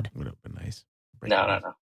on the pod. Would have been nice. No.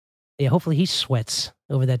 Yeah. Hopefully he sweats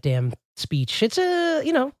over that damn speech. It's He's if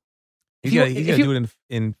gonna, you- he's gonna do it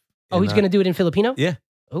in Oh, he's gonna do it in Filipino. Yeah.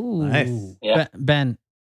 Oh, Nice. Yeah. Ben,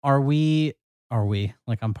 are we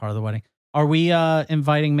like I'm part of the wedding? Are we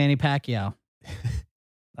inviting Manny Pacquiao?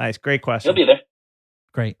 Nice. Great question. He'll be there.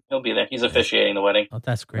 Great. He'll be there. He's officiating the wedding. Oh,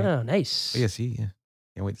 that's great. Oh, nice. Oh, yeah, see, yeah.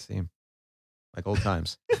 Can't wait to see him. Like old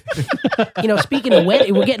times. Speaking of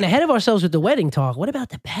wedding, we're getting ahead of ourselves with the wedding talk. What about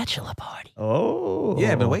the bachelor party? Oh.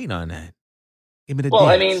 Yeah, I've been waiting on that. Give me the Well,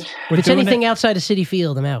 I dates. mean, We're If it's doing anything it, outside of City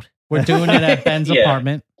Field, I'm out. we're doing it at Ben's Yeah.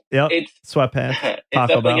 apartment. Yep. it's Sweatpants. it's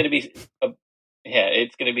Taco definitely Bell. going to be.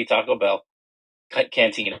 It's going to be Taco Bell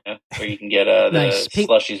Cantina, where you can get the Nice.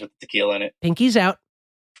 slushies with tequila in it. Pinky's out.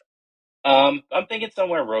 I'm thinking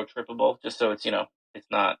somewhere road trippable, just so it's it's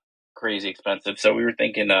not crazy expensive. So we were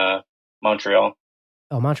thinking Montreal.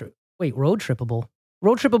 Oh, Montreal. Wait, road trippable.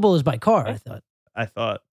 Road trippable is by car. I thought. I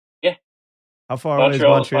thought. Yeah. How far away is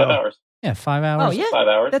Montreal is 5 Montreal? hours. Yeah, 5 hours. Oh yeah, 5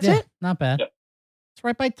 hours. that's Yeah, it. Not bad. Yep. It's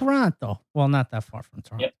right by Toronto. Well, not that far from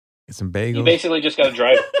Toronto. Yep. Get some You bagels. basically just got to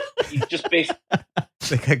drive. You just basically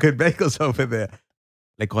They got good bagels over there.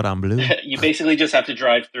 Le Cordon Bleu. You basically just have to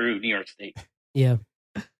drive through New York State, Yeah.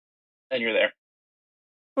 and you're there.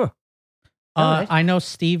 All right. I know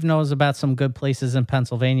Steve knows about some good places in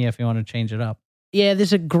Pennsylvania if you want to change it up. Yeah,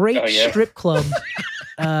 there's a great Oh, yeah. strip club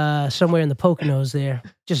somewhere in the Poconos there,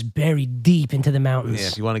 just buried deep into the mountains. Yeah,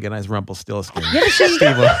 if you want to get a nice Rumpelstiltskin. You ever see?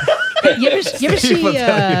 Steve will-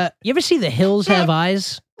 You ever see The Hills Have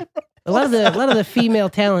Eyes? A lot of the female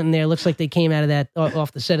talent in there looks like they came out of that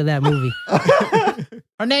off the set of that movie.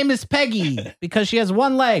 Her name is Peggy because she has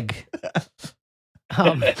one leg.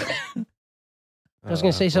 I was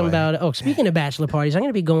going to say something about. Speaking of bachelor parties, I'm going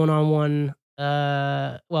to be going on one.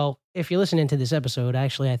 Well, if you're listening to this episode,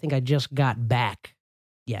 actually, I think I just got back.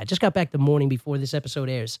 Yeah, I just got back the morning before this episode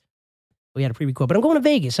airs. We had a pre-record, but I'm going to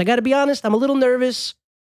Vegas. I got to be honest, I'm a little nervous.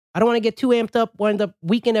 I don't want to get too amped up. Wind up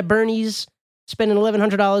weekend at Bernie's, spending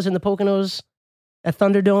 $1,100 in the Poconos at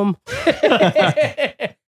Thunderdome.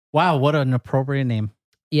 Wow, what an appropriate name.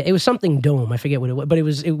 Yeah, it was something Dome. I forget what it was,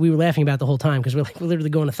 but we were laughing about it the whole time because we're literally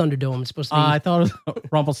going to Thunderdome. It's supposed to be. I thought it was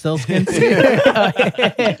Rumpelstiltskin.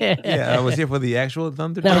 Yeah, I was here for the actual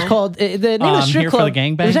Thunderdome. That was called the name of the strip here club. for the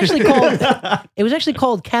gangbang. It was actually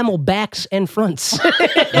called Camel Backs and Fronts.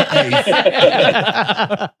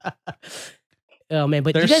 Oh man,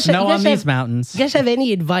 but There's you guys, snow you guys on these mountains. You guys have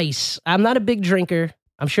any advice? I'm not a big drinker.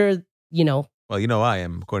 I'm sure you know. Well, you know I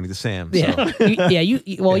am, according to Sam. So. Yeah,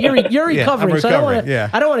 you're recovering, I'm so I don't want to. recovering, yeah.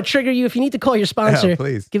 I don't want to trigger you. If you need to call your sponsor, Yeah,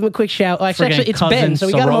 please. give him a quick shout. Oh, actually, Friggin' it's Ben, so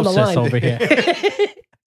we got him on the cousin line cirrhosis over here.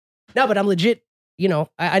 No, but I'm legit. You know,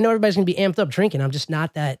 I know everybody's gonna be amped up drinking. I'm just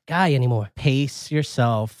not that guy anymore. Pace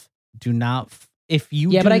yourself. Do not. If you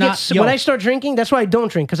Yeah, do but not, when I start drinking, that's why I don't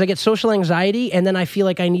drink because I get social anxiety, and then I feel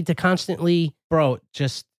like I need to constantly. bro,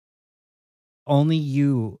 just only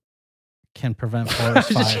you can prevent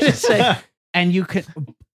forest I was just gonna fires. say, And you could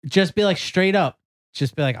just be like straight up.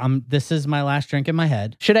 Just be like, this is my last drink in my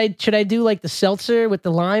head. should I do like the seltzer with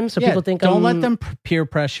the lime so people think don't I'm, let them peer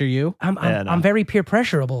pressure you. I'm very peer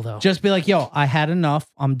pressurable though. Just be like, yo, I had enough.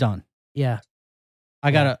 I'm done. Yeah.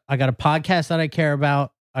 I got a podcast that I care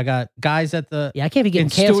about. I got guys at the Yeah, I can't be getting in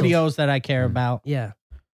canceled. studios that I care about. Yeah.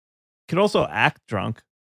 Could also act drunk.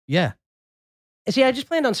 Yeah. See, I just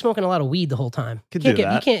planned on smoking a lot of weed the whole time. Could You do can't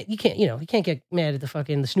that. get, you can't get mad at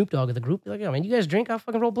the Snoop Dogg of the group. Be like, oh man, you guys drink? I'll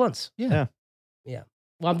fucking roll blunts. Yeah.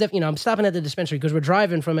 Well, I'm stopping at the dispensary because we're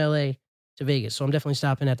driving from LA to Vegas, so I'm definitely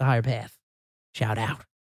stopping at the Higher Path. Shout out.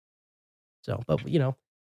 So, but we'll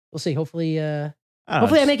see. Hopefully, I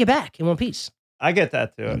I make it back in one piece. I get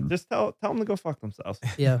that too. Just tell them to go fuck themselves.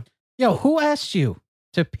 Yeah. Yo, who asked you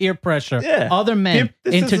to peer pressure Yeah. other men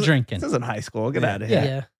This into isn't- drinking? This isn't high school. Get Yeah. out of here.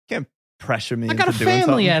 Yeah. Can't pressure me. I got a into doing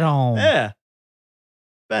family something. at home. Yeah.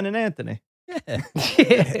 Ben and Anthony.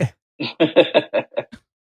 Yeah.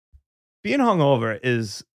 Being hungover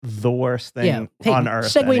is the worst thing Hey, on earth.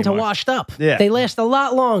 segue into anymore. washed up. Yeah. They last a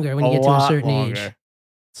lot longer when you get to a lot certain longer. age.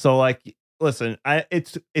 So like, listen,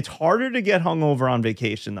 it's harder to get hungover on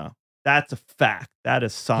vacation though. That's a fact. That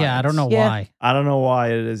is science. Yeah, I don't know Yeah. why. I don't know why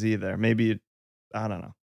it is either. Maybe I don't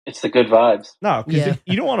know. It's the good vibes. No, because Yeah.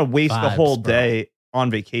 you don't want to waste the Vibes, whole bro. day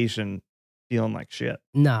on vacation feeling like shit.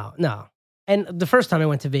 No. And the first time I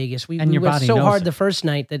went to Vegas, we And your went body so knows hard it. the first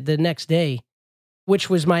night that the next day, which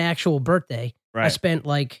was my actual birthday, I Right. spent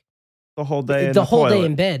like The whole day. In the whole day toilet.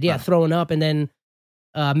 in bed, yeah, Huh. throwing up, and then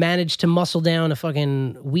managed to muscle down a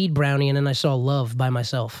fucking weed brownie, and then I saw Love by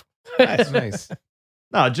myself. Nice. Nice.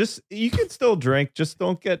 No, just you can still drink. Just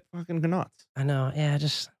don't get fucking nuts. I know, yeah,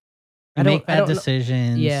 You make I bad don't know-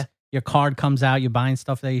 decisions. Yeah. Your card comes out. You're buying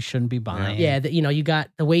stuff that you shouldn't be buying. Yeah, you got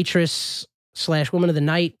the waitress / woman of the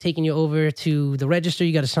night taking you over to the register.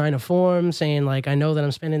 You got to sign a form saying like, I know that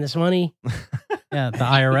I'm spending this money. Yeah. The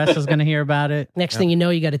IRS is going to hear about it. Next thing you know,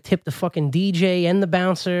 you got to tip the fucking DJ and the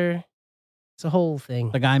bouncer. It's a whole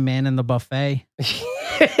thing. The guy manning the buffet.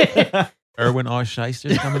 Erwin R.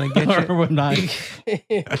 Scheister's coming to get you. Or not.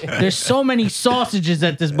 There's so many sausages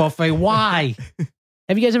at this buffet. Why?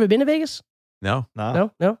 Have you guys ever been to Vegas? No.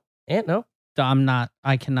 No? Ant, no?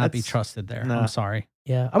 I cannot be That's- trusted there. nah. I'm sorry.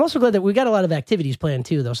 Yeah. I'm also glad that we got a lot of activities planned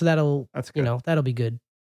too, though. So That's good. that'll be good.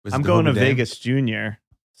 Was it I'm the going to Hoover Dam? Vegas Junior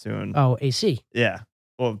soon. Oh, AC. Yeah.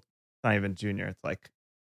 Well, it's not even junior. It's like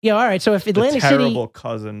Yeah. All right. So if the Atlantic terrible City,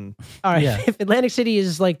 cousin. all right, Yeah. if Atlantic City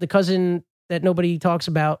is like the cousin that nobody talks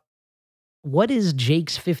about, what is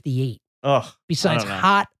Jake's 58 Ugh. besides I don't know.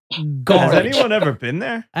 hot Has garbage? anyone ever been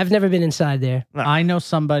there? I've never been inside there. No. I know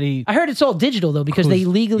somebody. I heard it's all digital though because they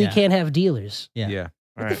Who's- legally yeah. can't have dealers. Yeah. Yeah.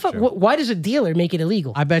 All What right, the fuck? sure. Why does a dealer make it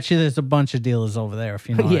illegal? I bet you there's a bunch of dealers over there, if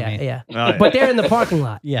you know what yeah, I mean. yeah. Oh, yeah. But they're in the parking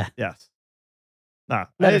lot. Yeah. Yes. No.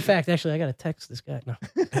 Matter I- of fact, actually, I got to text this guy. No.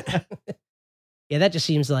 Yeah, that just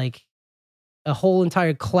seems like a whole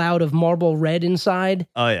entire cloud of marble red inside,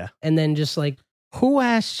 Oh yeah. and then just like Who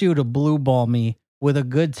asked you to blue ball me with a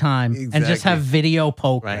good time and just Exactly. have video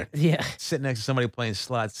poker? Right. yeah. Sitting next to somebody playing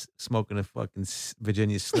slots, smoking a fucking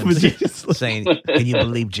Virginia Slim, Virginia Slim. saying, "Can you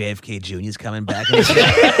believe JFK Jr.'s coming back?"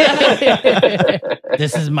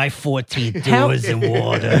 This is my 14th How- doors in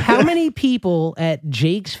water. How many people at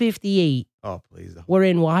Jake's 58 Oh, please. were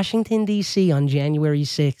in Washington, D.C. on January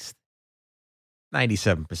 6th?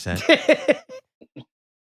 97%.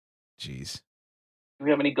 Jeez. Do we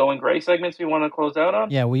have any Going Gray segments we want to close out on?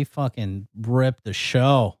 Yeah, we fucking ripped the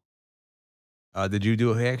show. Did you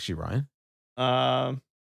do it actually, Ryan?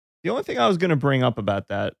 The only thing I was gonna bring up about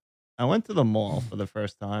that, I went to the mall for the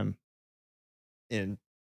first time in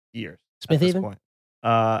years. Smith at this Haven? point.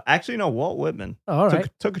 Actually, no, Walt Whitman. Oh, all right.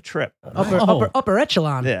 Took a trip. Upper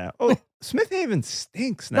echelon. Yeah. Oh, Smith Haven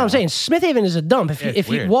stinks now. No, I'm saying Smith Haven is a dump. If Yeah, you it's if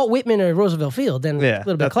you weird. Walt Whitman or Roosevelt Field, then Yeah, a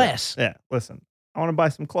little bit of that's it. class. Yeah. Listen, I want to buy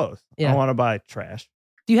some clothes. I Yeah. don't want to buy trash.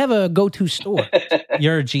 Do you have a go-to store?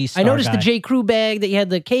 You're a G-Star I noticed guy. the J. Crew bag that you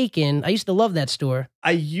had the cake in. I used to love that store.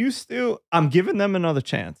 I used to. I'm giving them another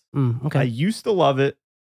chance. I Okay. used to love it.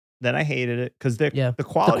 Then I hated it because the The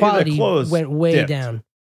quality of quality their clothes went way dipped. down.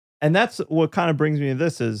 And that's what kind of brings me to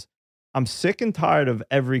this is I'm sick and tired of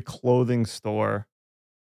every clothing store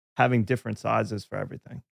having different sizes for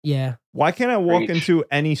everything. Yeah. Why can't I walk Preach. into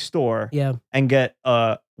any store Yeah. and get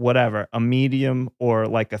a medium or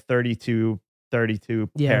like a 32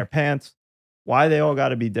 Yeah. pair of pants? Why they all got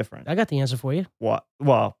to be different? I got the answer for you. What?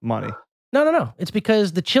 Well, money. No. It's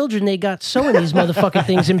because the children they got sewing these motherfucking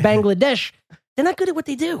things in Bangladesh, they're not good at what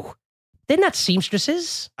they do. They're not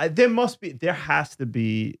seamstresses. There has to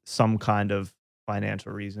be some kind of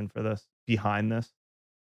financial reason for this behind this.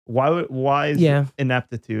 Why is Yeah.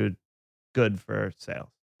 ineptitude good for sales?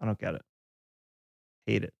 I don't get it.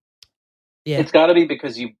 Hate it. Yeah. It's got to be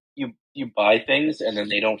because you buy things and then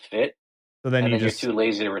they don't fit, So then and you then just you're too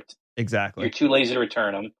lazy to exactly. you're too lazy to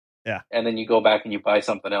return them. Yeah. And then you go back and you buy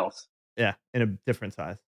something else. Yeah, in a different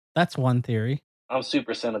size. That's one theory. I'm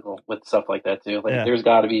super cynical with stuff like that too. Like Yeah. there's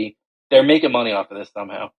got to be they're making money off of this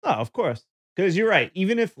somehow. No, of course. Because you're right.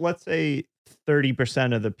 Even if, let's say,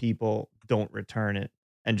 30% of the people don't return it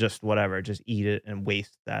and just whatever, just eat it and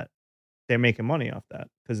waste that, they're making money off that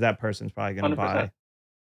because that person's probably going to 100%. buy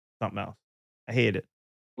something else. I hate it.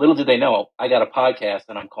 Little did they know, I got a podcast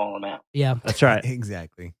and I'm calling them out. Yeah. That's right.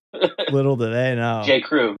 Exactly. Little do they know. J.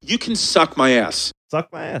 Crew. You can suck my ass.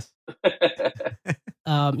 Suck my ass.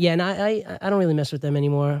 Yeah, and I don't really mess with them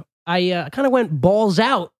anymore. I kind of went balls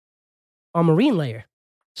out on Marine Layer,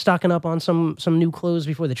 stocking up on some new clothes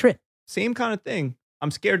before the trip. Same kind of thing.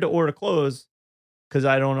 I'm scared to order clothes because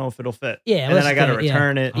I don't know if it'll fit. Yeah, And then that's I got to the thing, yeah.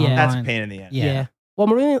 return it. Yeah. That's a pain in the ass. Yeah. Well,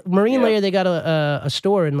 Marine Yeah. Layer, they got a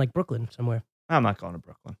store in like Brooklyn somewhere. I'm not going to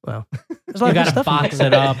Brooklyn. Well, there's a lot You of good got to stuff in box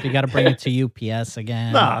Brooklyn. it up. You got to bring it to UPS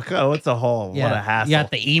again. Nah, what's a haul? Yeah. What a hassle. You have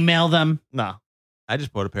to email them. No. I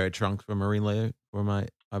just bought a pair of trunks for Marine Layer for my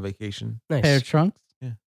vacation. Nice. Pair of trunks.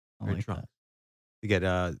 Yeah. I Pair of like trunks. To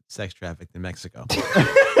get sex trafficked in Mexico.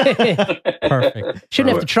 that. Perfect.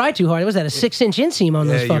 Shouldn't have to try too hard. Was that a 6-inch inseam on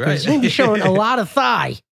those Yeah, you're fuckers? right. It's gonna be showing a lot of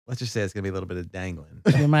thigh. Let's just say it's gonna be a little bit of dangling.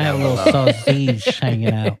 You might have a little sausage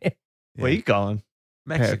hanging out. Where you going?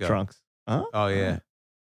 Pair of Mexico. trunks. Huh? Oh yeah.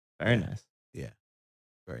 Very Yeah. nice.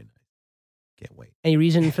 Very nice. Can't wait. Any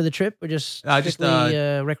reason for the trip, or just Just, strictly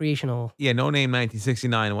recreational? Yeah, No Name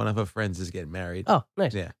 1969. One of her friends is getting married. Oh,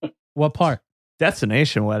 nice. Yeah. What part?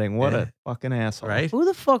 Destination wedding. What Yeah. a fucking asshole. Right? Who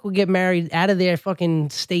the fuck would get married out of their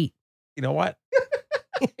fucking state? You know what?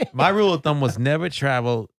 My rule of thumb was never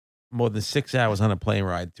travel more than 6 hours on a plane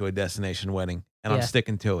ride to a destination wedding, and I'm Yeah.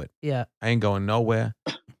 sticking to it. Yeah. I ain't going nowhere.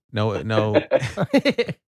 No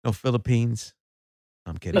Philippines.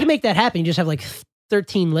 I'm You kidding. can make that happen. You just have like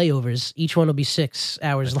 13 layovers. Each one will be 6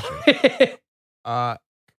 hours long.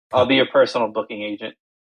 I'll be your personal booking agent.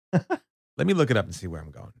 Let me look it up and see where I'm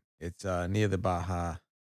going. It's near the Baja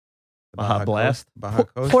Blast? Coast. Baja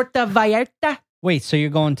Coast. Puerto Vallarta. Wait, so you're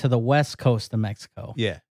going to the west coast of Mexico?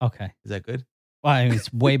 Yeah. Okay. Is that good? Well, I mean,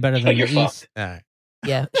 it's way better than the You're east. All right.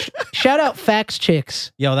 Yeah. Shout out Fax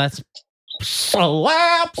Chicks. Yo, that's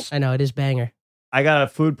slaps. I know, it is banger. I got a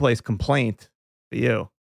food place complaint for you.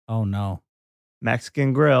 Oh no.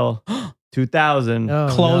 Mexican Grill, 2000. Oh,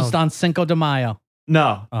 Closed no. on Cinco de Mayo.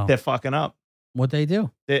 No, Oh. they're fucking up. What'd they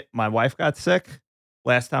do? My wife got sick.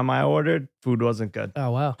 Last time I ordered, food wasn't good. Oh,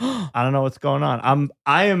 wow. I don't know what's going on.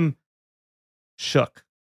 I am shook.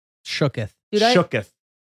 Shooketh. Dude, Shooketh.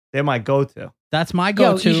 They're my go-to. That's my Yo,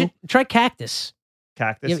 go-to. you should try Cactus.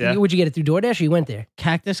 Cactus, yeah. Would you get it through DoorDash or you went there?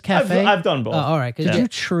 Cactus Cafe. I've done both. Oh, all right. 'cause Did yeah. you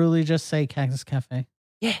truly just say Cactus Cafe?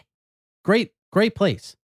 Yeah. Great Great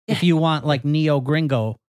place. If you want like neo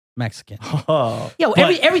gringo Mexican. Oh, Yo,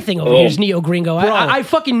 everything over here is neo gringo. Bro. I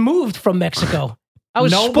fucking moved from Mexico. I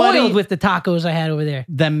was spoiled with the tacos I had over there.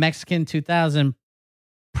 The Mexican 2000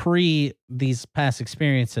 pre these past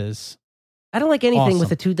experiences. I don't like anything Awesome. with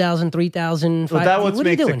the 2000, 3000, well, that what are you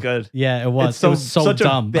makes doing? it good. Yeah, it was. It's It was so such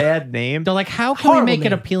dumb. a bad name. They're like, how can Horrible we make it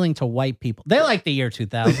name. appealing to white people? They like the year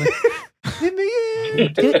 2000. In the year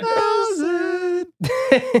 2000.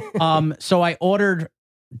 So I ordered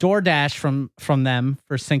DoorDash from them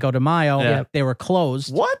for Cinco de Mayo. Yeah. They were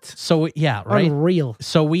closed. What? So yeah, right. Unreal.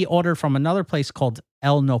 So we ordered from another place called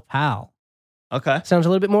El Nopal. Okay. Sounds a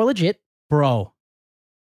little bit more legit. Bro,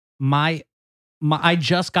 I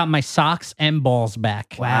just got my socks and balls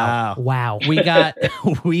back. Wow. Wow. We That's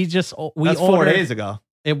 4 ordered days ago.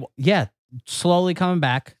 yeah, slowly coming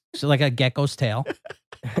back. So like a gecko's tail.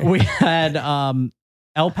 We had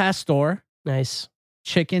El Pastor, Nice.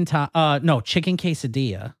 chicken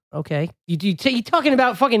quesadilla. Okay. You talking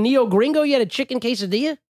about fucking neo gringo? You had a chicken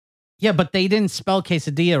quesadilla? Yeah, but they didn't spell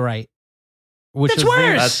quesadilla right. Which That's was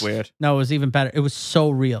worse. That's weird. No, it was even better. It was so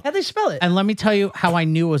real. How'd they spell it? And let me tell you how I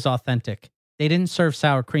knew it was authentic. They didn't serve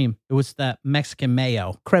sour cream. It was that Mexican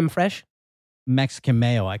mayo. Creme fraiche? Mexican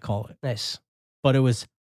mayo, I call it. Nice. But it was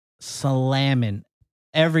slamming.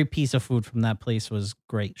 Every piece of food from that place was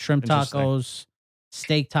great. Shrimp Interesting. tacos,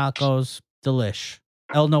 steak tacos, delish.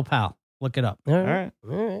 El Nopal. Look it up. All All right.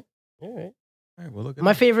 right. All right. All right. All right, well, look at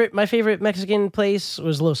My that. favorite Mexican place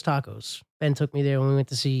was Los Tacos. Ben took me there when we went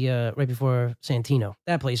to see right before Santino.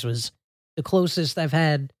 That place was the closest I've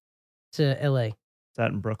had to LA. Is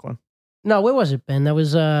that in Brooklyn? No, where was it, Ben? That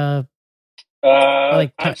was Times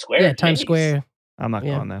Square. Yeah, Times Jeez. Square. I'm not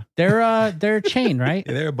Yeah. going there. They're a chain, right?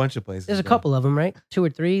 Yeah, there are a bunch of places. There's a yeah. couple of them, right? 2 or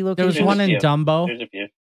 3 There locations. was one in few. Dumbo. There's a few.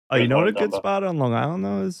 Oh, you know what a There's good one in Dumbo. spot on Long Island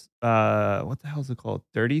though is? What the hell is it called?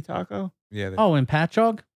 Dirty Taco? Yeah. Oh, in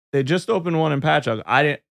Patchogue? They just opened one in Patchogue.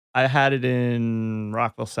 I had it in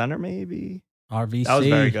Rockville Center, maybe. RVC. That was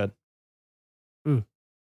very good.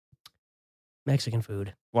 Mexican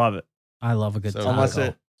food. Love it. I love a good So taco. Unless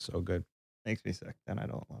it So good. makes me sick, then I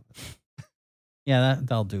don't love it. Yeah,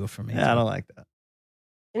 that'll do it for me. Yeah, I too. don't like that.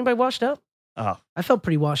 Anybody washed up? Oh, I felt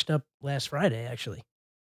pretty washed up last Friday, actually.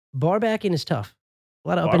 Bar backing is tough. A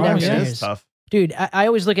lot of up bar and down backing stairs. is tough. Dude, I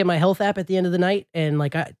always look at my health app at the end of the night, and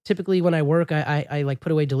like typically when I work, I like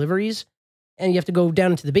put away deliveries, and you have to go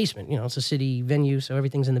down into the basement. You know, it's a city venue, so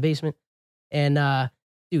everything's in the basement. And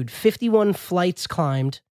dude, 51 flights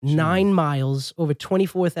climbed, 9 miles, over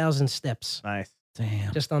 24,000 steps, Nice.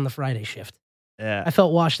 Damn. just on the Friday shift. Yeah. I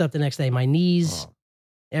felt washed up the next day. My knees, Oh.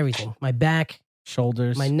 everything, my back,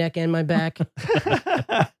 Shoulders. my neck, and my back.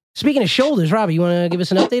 Speaking of shoulders, Robbie, you want to give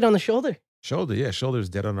us an update on the shoulder? Shoulder, yeah. Shoulder's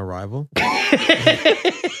dead on arrival.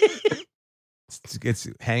 It's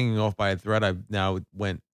hanging off by a thread. I now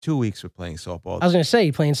went 2 weeks with playing softball. I was going to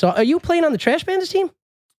say, are you playing on the Trash Bandits team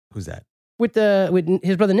Who's that? with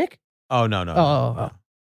his brother Nick? Oh, no, no. Oh,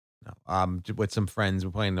 no, no. With some friends.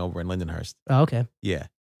 We're playing over in Lindenhurst. Oh, okay. Yeah.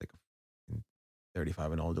 Like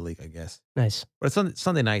 35 and older league, I guess. Nice. But it's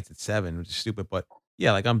Sunday nights at 7, which is stupid. But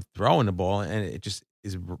yeah, like I'm throwing the ball and it just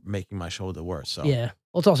is making my shoulder worse. So Yeah.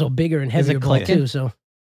 Well, it's also bigger and Is it heavier ball clicking? too, so.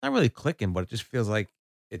 not really clicking, but it just feels like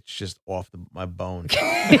it's just off my bone.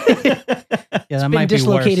 Yeah, that It's might been be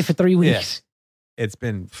dislocated worse. for 3 weeks. It's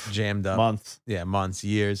been jammed up. Months. Yeah, months,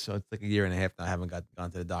 years. So it's like a year and a half now. I haven't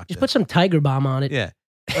gone to the doctor. Just put some Tiger Balm on it. Yeah.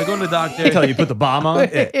 I go to the doctor. Until you put the bomb on.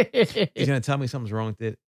 He's going to tell me something's wrong with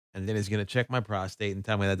it. And then he's going to check my prostate and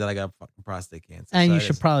tell me that I got fucking prostate cancer. And So you I should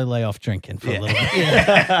just- probably lay off drinking for a little bit.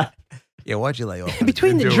 Yeah. Yeah, why'd you lay off?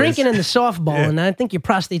 Between the Doers? drinking and the softball, Yeah. and I think your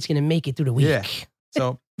prostate's going to make it through the week. Yeah.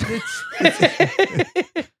 So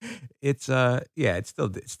it's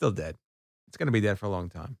still dead. It's going to be dead for a long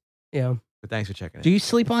time. Yeah. But thanks for checking it. Do you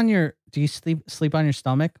sleep on your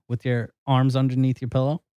stomach with your arms underneath your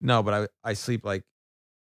pillow? No, but I sleep like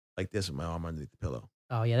this with my arm underneath the pillow.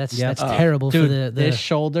 Oh, yeah. That's Yeah. terrible Dude, for the this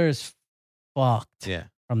shoulder is fucked Yeah.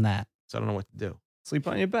 from that. So I don't know what to do. Sleep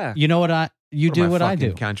on your back. You know what you What do am I what I fucking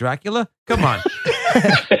do. Count Dracula? Come on.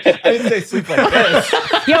 I didn't say sleep like this.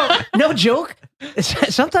 Yo, no joke.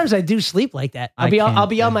 Sometimes I do sleep like that. I'll be on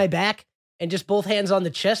can't. my back and just both hands on the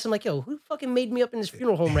chest. I'm like, yo, who fucking made me up in this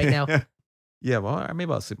funeral home right now? Yeah, well,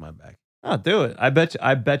 maybe I'll sleep on my back. Oh, do it. I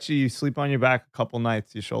bet you sleep on your back a couple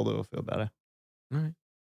nights, your shoulder will feel better. All right.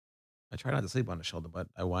 I try not to sleep on the shoulder, but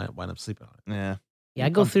I wind up sleeping on it. Yeah. Yeah, I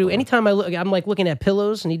go through anytime I look. I'm like looking at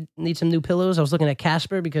pillows. Need some new pillows. I was looking at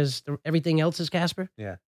Casper because everything else is Casper.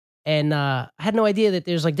 Yeah. And I had no idea that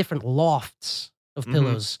there's like different lofts of Mhm.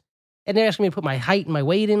 pillows. And they're asking me to put my height and my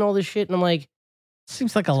weight in all this shit. And I'm like,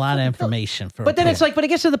 Seems like a lot of information for. But then it's like, but it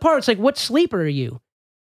gets to the part. It's like, what sleeper are you?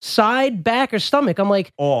 Side, back, or stomach? I'm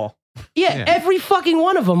like, all. Yeah, every fucking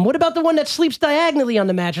one of them. What about the one that sleeps diagonally on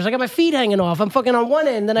the mattress? I got my feet hanging off. I'm fucking on one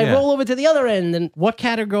end, then I roll over to the other end. And what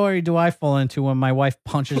category do I fall into when my wife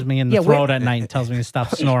punches me in the throat at night and tells me to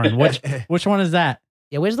stop snoring? Which one is that?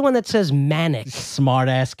 Yeah, where's the one that says manic? Smart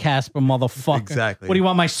ass Casper motherfucker. Exactly. What do you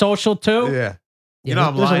want, my social too? Yeah. You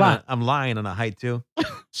know, I'm lying on a height too.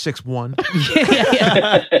 6'1".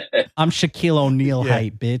 I'm Shaquille O'Neal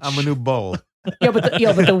height, bitch. I'm a new bowl. But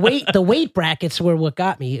the weight brackets were what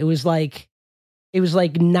got me. It was like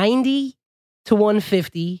 90 to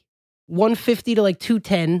 150, 150 to like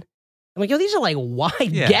 210. I'm like, yo, these are like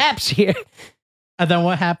wide gaps here. And then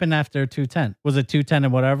what happened after 210? Was it 210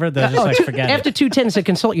 and whatever? They're just like, forget after 210, it said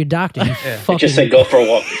consult your doctor. You fucking just said go for a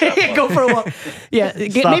walk. Go for a walk. Yeah,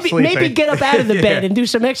 maybe get up out of the bed and do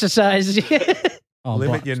some exercise.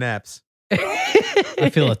 Limit your naps. I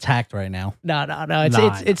feel attacked right now. No.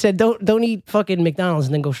 It said don't eat fucking McDonald's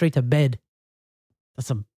and then go straight to bed. That's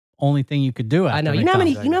the only thing you could do. I know. You know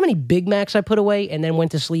how many Big Macs I put away and then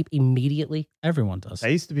went to sleep immediately? Everyone does.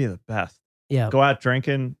 That used to be the best. Yeah. Go out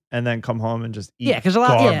drinking and then come home and just eat because a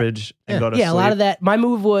lot garbage and go to sleep. Yeah, a lot of that. My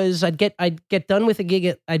move was I'd get done with a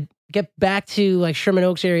gig I'd get back to like Sherman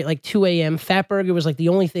Oaks area at like 2 a.m. Fat Burger was like the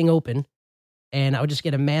only thing open, and I would just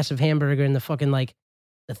get a massive hamburger and the fucking like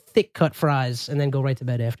the thick cut fries and then go right to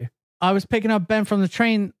bed after. I was picking up Ben from the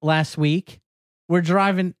train last week. We're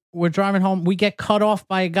driving home. We get cut off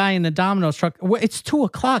by a guy in the Domino's truck. It's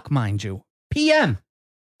 2:00, mind you, p.m.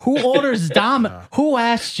 Who orders Who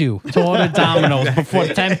asked you to order Domino's before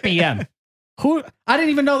 10 p.m.? I didn't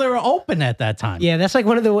even know they were open at that time. Yeah, that's like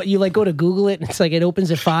one of the you like go to Google it and it's like it opens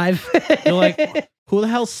at 5. You're like, who the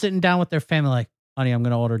hell's sitting down with their family? Like, honey, I'm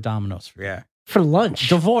gonna order Domino's for lunch.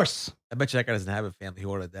 Divorce. I bet you that guy doesn't have a family who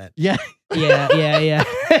ordered that. Yeah.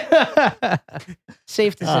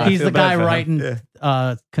 Safe to say. He's the guy writing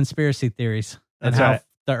conspiracy theories and how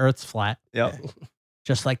the Earth's flat. Yep.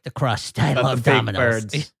 Just like the crust. I love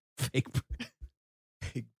Domino's. Fake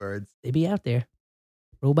birds. They be out there.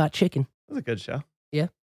 Robot Chicken. That was a good show. Yeah.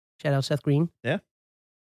 Shout out Seth Green. Yeah.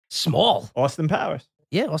 Small. Austin Powers.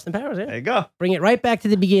 Yeah, Austin Powers. Yeah. There you go. Bring it right back to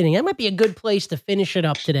the beginning. That might be a good place to finish it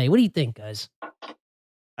up today. What do you think, guys?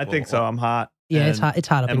 I think so. I'm hot. Yeah, it's hot. It's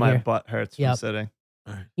hot up in here. And my here. butt hurts from sitting.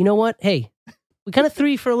 All right. You know what? Hey, we kind of threw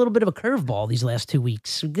you for a little bit of a curveball these last 2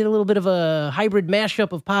 weeks. We did a little bit of a hybrid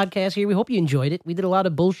mashup of podcasts here. We hope you enjoyed it. We did a lot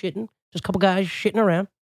of bullshitting. Just a couple guys shitting around.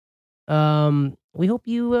 We hope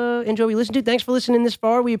you enjoy what you listen to. Thanks for listening this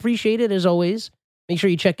far. We appreciate it as always. Make sure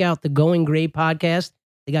you check out the Going Gray podcast.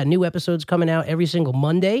 They got new episodes coming out every single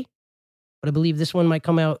Monday, but I believe this one might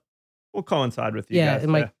come out. We'll coincide with you guys. It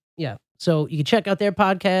might. Yeah. So you can check out their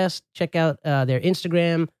podcast, check out their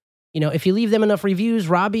Instagram. You know, if you leave them enough reviews,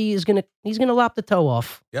 Robbie is gonna lop the toe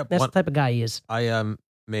off. Yep. That's the type of guy he is. I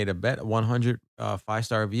made a bet 100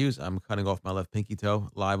 5-star reviews. I'm cutting off my left pinky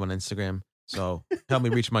toe live on Instagram. So help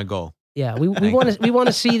me reach my goal. Yeah, we want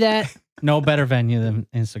to see that. No better venue than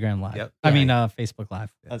Instagram Live. Yep. I mean, Facebook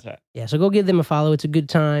Live. That's right. Yeah, so go give them a follow. It's a good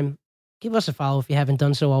time. Give us a follow if you haven't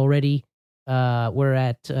done so already. We're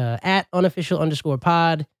at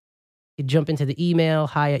 @unofficial_pod. You can jump into the email,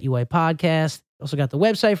 hi@UI podcast. Also got the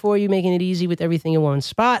website for you, making it easy with everything in one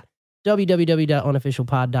spot,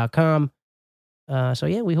 www.unofficialpod.com. So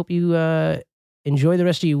yeah, we hope you enjoy the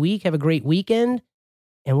rest of your week. Have a great weekend,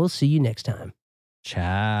 and we'll see you next time.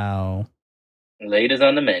 Ciao. Ladies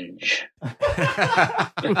on the menge.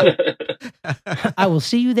 I will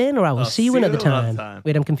see you then, or I will see you another time.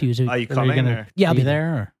 Wait, I'm confused. Are you coming? Yeah, I'll be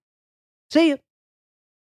there. Or? See you.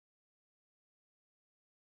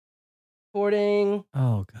 Recording.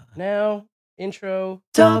 Oh, God. Now, intro.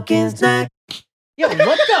 Talking snack. Yo, what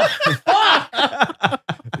the fuck?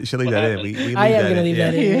 You should leave that in. We I am going to leave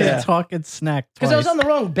that in. Yeah. Talking snack. Because I was on the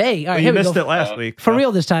wrong bay. All right, you here we missed go. it last week. For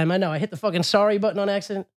real this time. I know. I hit the fucking sorry button on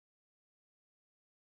accident.